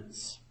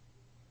appearance?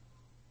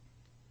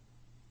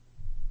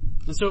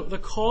 And so the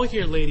call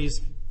here,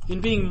 ladies,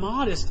 in being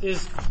modest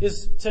is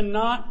to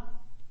not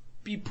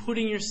be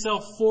putting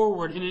yourself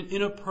forward in an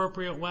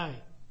inappropriate way.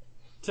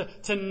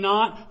 To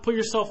not put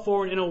yourself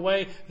forward in a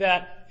way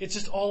that it's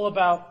just all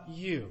about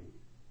you.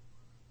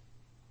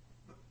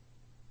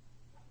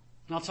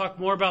 And I'll talk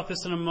more about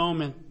this in a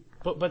moment,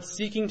 but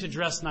seeking to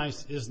dress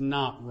nice is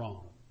not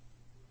wrong.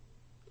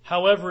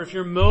 However, if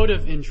your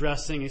motive in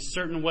dressing a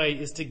certain way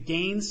is to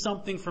gain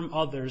something from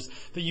others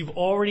that you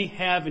already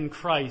have in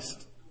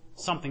Christ,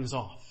 something's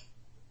off.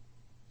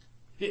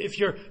 If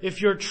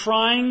you're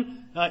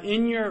trying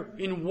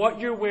in what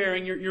you're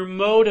wearing, your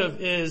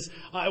motive is,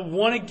 I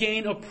want to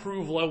gain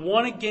approval, I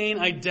want to gain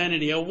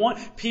identity, I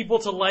want people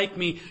to like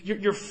me,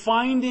 you're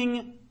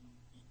finding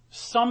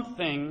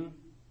something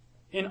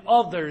in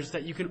others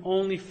that you can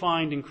only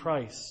find in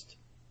Christ.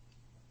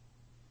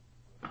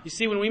 You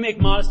see, when we make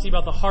modesty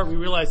about the heart, we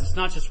realize it's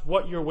not just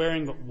what you're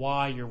wearing, but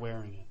why you're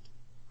wearing it.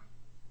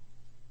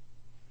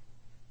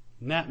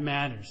 And that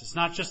matters. It's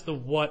not just the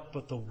what,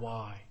 but the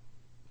why.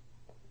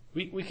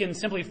 We can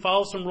simply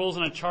follow some rules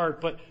on a chart,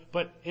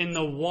 but in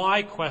the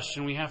why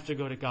question, we have to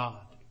go to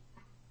God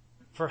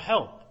for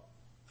help,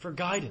 for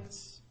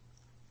guidance.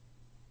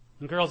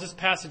 And girls, this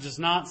passage is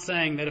not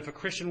saying that if a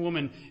Christian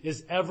woman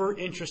is ever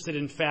interested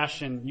in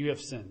fashion, you have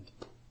sinned.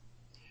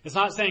 It's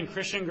not saying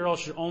Christian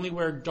girls should only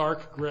wear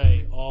dark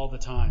gray all the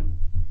time.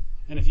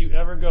 And if you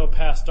ever go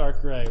past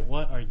dark gray,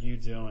 what are you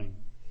doing?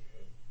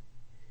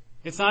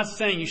 It's not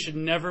saying you should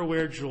never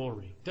wear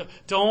jewelry.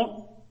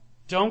 Don't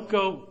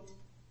go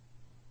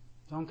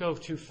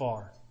too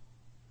far.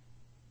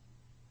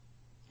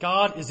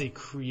 God is a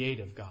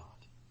creative God.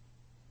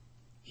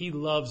 He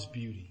loves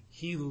beauty.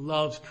 He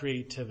loves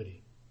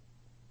creativity.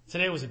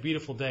 Today was a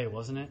beautiful day,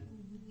 wasn't it?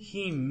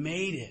 He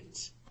made it.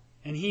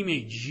 And He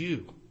made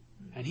you.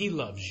 And He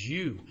loves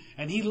you.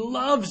 And He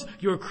loves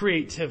your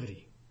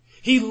creativity.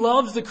 He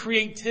loves the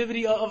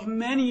creativity of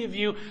many of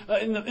you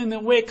in the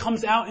way it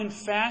comes out in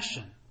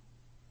fashion.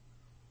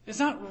 It's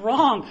not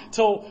wrong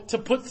to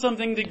put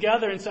something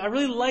together and say, I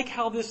really like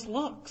how this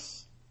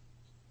looks.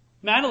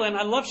 Madeline,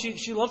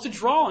 she loves to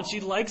draw, and she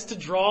likes to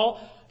draw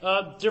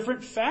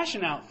different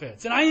fashion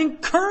outfits. And I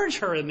encourage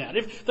her in that.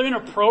 If they're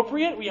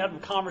inappropriate, we have a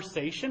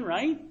conversation,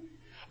 right?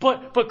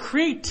 But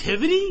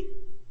creativity?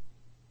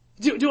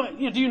 Do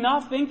you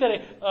not think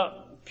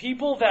that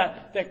people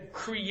that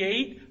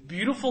create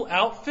beautiful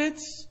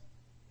outfits,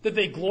 that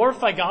they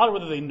glorify God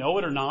whether they know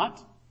it or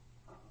not?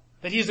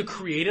 That He is a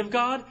creative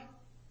God?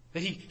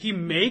 That He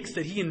makes,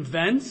 that He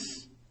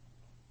invents?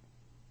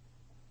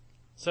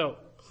 So,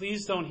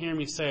 please don't hear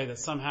me say that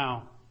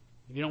somehow,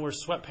 if you don't wear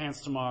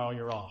sweatpants tomorrow,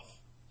 you're off.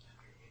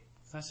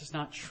 That's just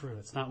not true.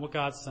 It's not what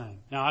God's saying.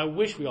 Now, I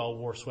wish we all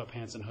wore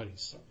sweatpants and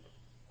hoodies.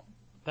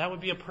 That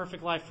would be a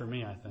perfect life for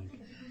me, I think.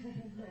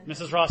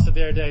 Mrs. Ross said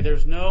the other day,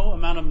 there's no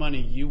amount of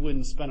money you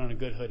wouldn't spend on a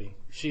good hoodie.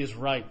 She is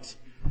right.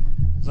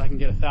 Because I can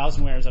get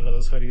 1,000 wears out of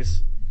those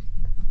hoodies.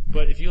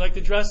 But if you like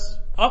to dress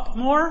up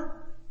more,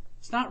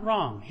 it's not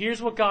wrong. Here's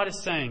what God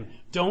is saying.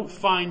 Don't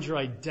find your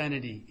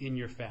identity in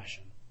your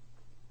fashion.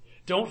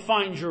 Don't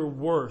find your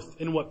worth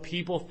in what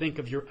people think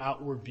of your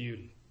outward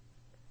beauty.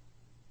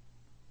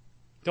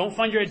 Don't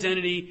find your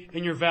identity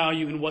and your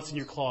value in what's in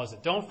your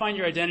closet. Don't find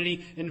your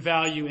identity and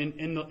value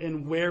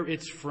in where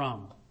it's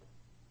from.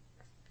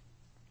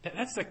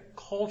 That's the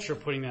culture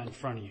putting that in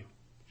front of you.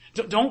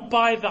 Don't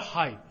buy the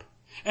hype.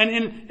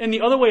 And the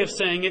other way of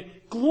saying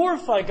it,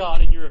 glorify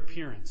God in your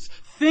appearance.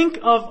 Think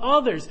of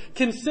others.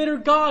 Consider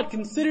God.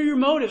 Consider your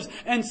motives.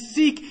 And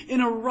seek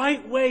in a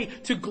right way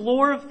to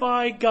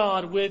glorify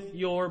God with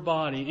your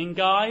body. And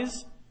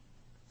guys,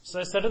 as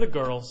I said to the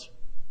girls,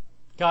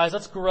 guys,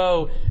 let's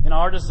grow in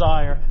our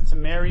desire to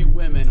marry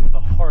women with a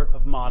heart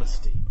of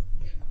modesty.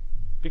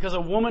 Because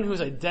a woman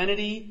whose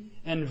identity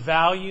and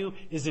value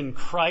is in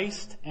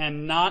Christ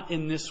and not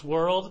in this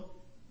world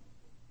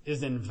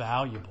is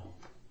invaluable.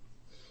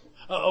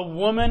 A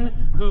woman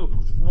who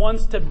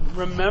wants to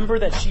remember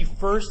that she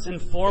first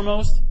and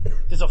foremost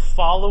is a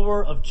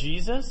follower of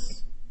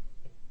Jesus,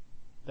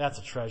 that's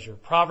a treasure.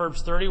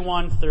 Proverbs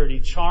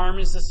 31:30, charm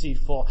is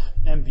deceitful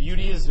and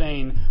beauty is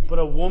vain, but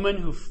a woman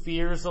who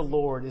fears the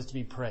Lord is to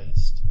be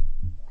praised.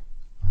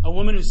 A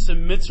woman who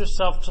submits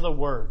herself to the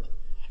Word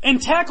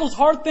and tackles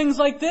hard things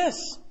like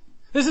this.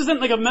 This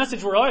isn't like a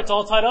message where, it's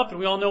all tied up and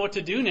we all know what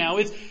to do now.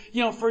 It's,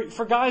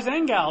 for guys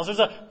and gals, there's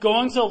a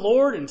going to the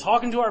Lord and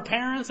talking to our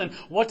parents and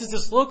what does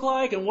this look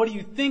like and what do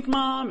you think,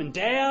 Mom and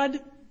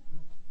Dad?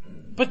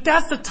 But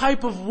that's the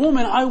type of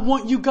woman I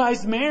want you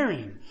guys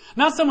marrying.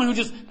 Not someone who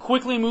just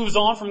quickly moves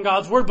on from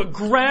God's Word, but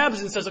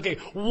grabs and says, okay,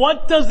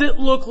 what does it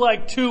look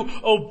like to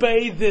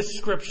obey this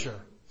Scripture?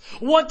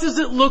 What does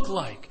it look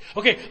like?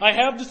 Okay, I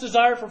have this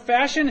desire for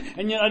fashion,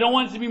 and yet I don't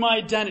want it to be my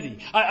identity.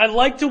 I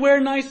like to wear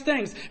nice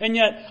things, and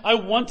yet I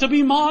want to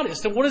be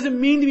modest. And what does it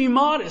mean to be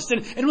modest?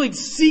 And really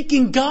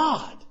seeking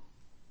God.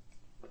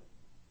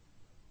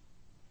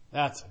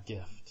 That's a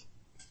gift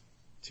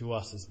to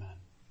us as men.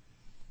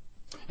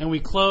 And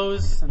we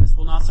close, and this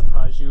will not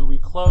surprise you, we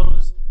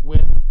close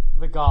with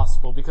the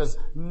gospel, because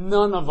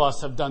none of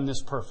us have done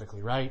this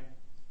perfectly, right?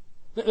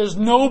 There's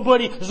no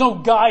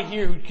guy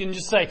here who can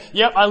just say,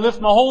 yep, I lift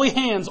my holy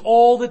hands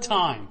all the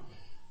time.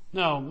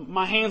 No,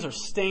 my hands are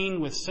stained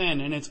with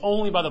sin, and it's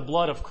only by the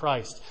blood of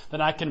Christ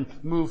that I can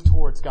move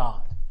towards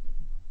God.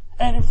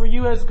 And for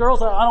you as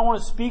girls, I don't want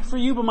to speak for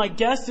you, but my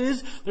guess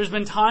is there's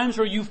been times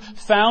where you've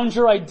found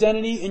your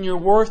identity and your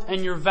worth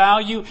and your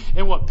value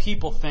in what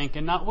people think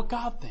and not what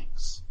God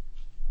thinks.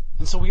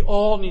 And so we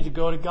all need to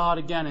go to God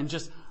again and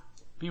just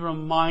be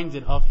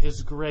reminded of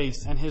His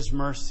grace and His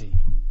mercy.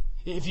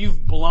 If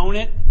you've blown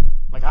it,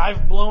 like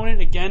I've blown it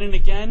again and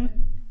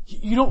again,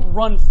 you don't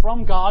run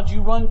from God,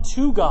 you run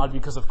to God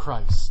because of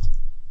Christ.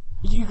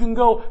 You can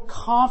go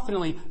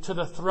confidently to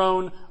the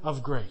throne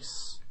of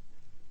grace.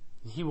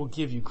 He will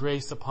give you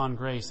grace upon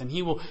grace, and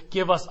He will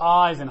give us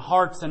eyes and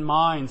hearts and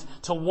minds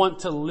to want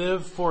to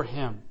live for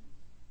Him.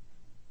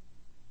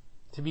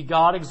 To be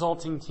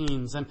God-Exalting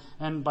Teens,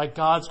 and by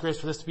God's grace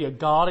for this to be a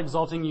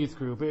God-Exalting Youth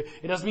Group.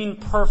 It doesn't mean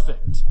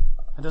perfect.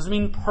 It doesn't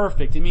mean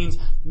perfect. It means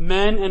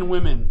men and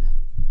women,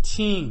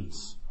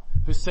 teens,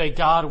 who say,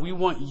 God, we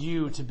want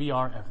You to be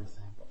our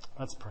everything.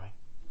 Let's pray.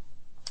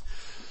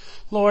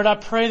 Lord, I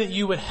pray that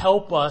You would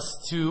help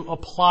us to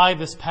apply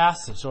this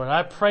passage. Lord,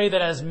 I pray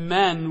that as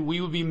men, we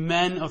would be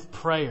men of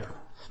prayer.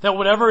 That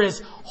whatever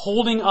is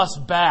holding us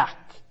back,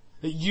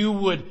 that You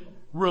would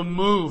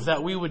remove,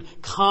 that we would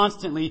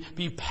constantly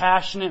be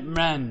passionate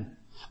men,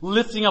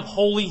 lifting up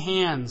holy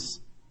hands.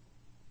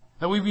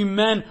 That we be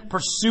men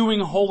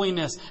pursuing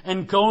holiness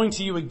and going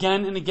to You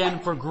again and again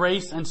for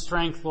grace and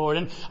strength, Lord.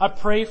 And I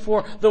pray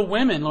for the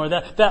women, Lord,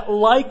 that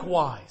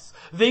likewise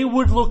they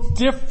would look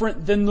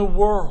different than the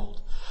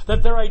world.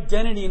 That their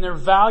identity and their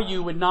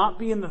value would not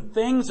be in the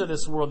things of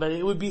this world, that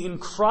it would be in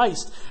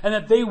Christ. And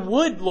that they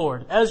would,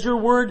 Lord, as Your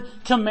Word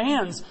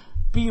commands,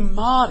 be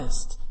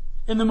modest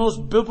in the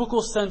most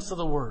biblical sense of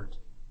the word.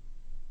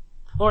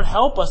 Lord,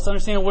 help us to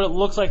understand what it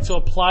looks like to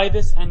apply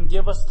this and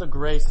give us the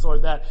grace,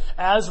 Lord, that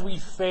as we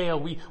fail,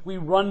 we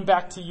run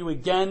back to you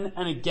again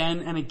and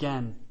again and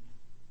again.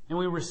 And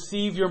we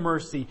receive your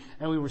mercy,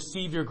 and we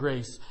receive your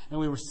grace,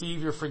 and we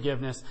receive your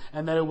forgiveness,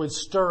 and that it would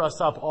stir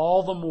us up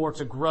all the more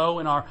to grow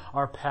in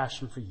our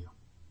passion for you.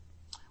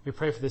 We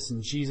pray for this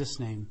in Jesus'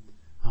 name.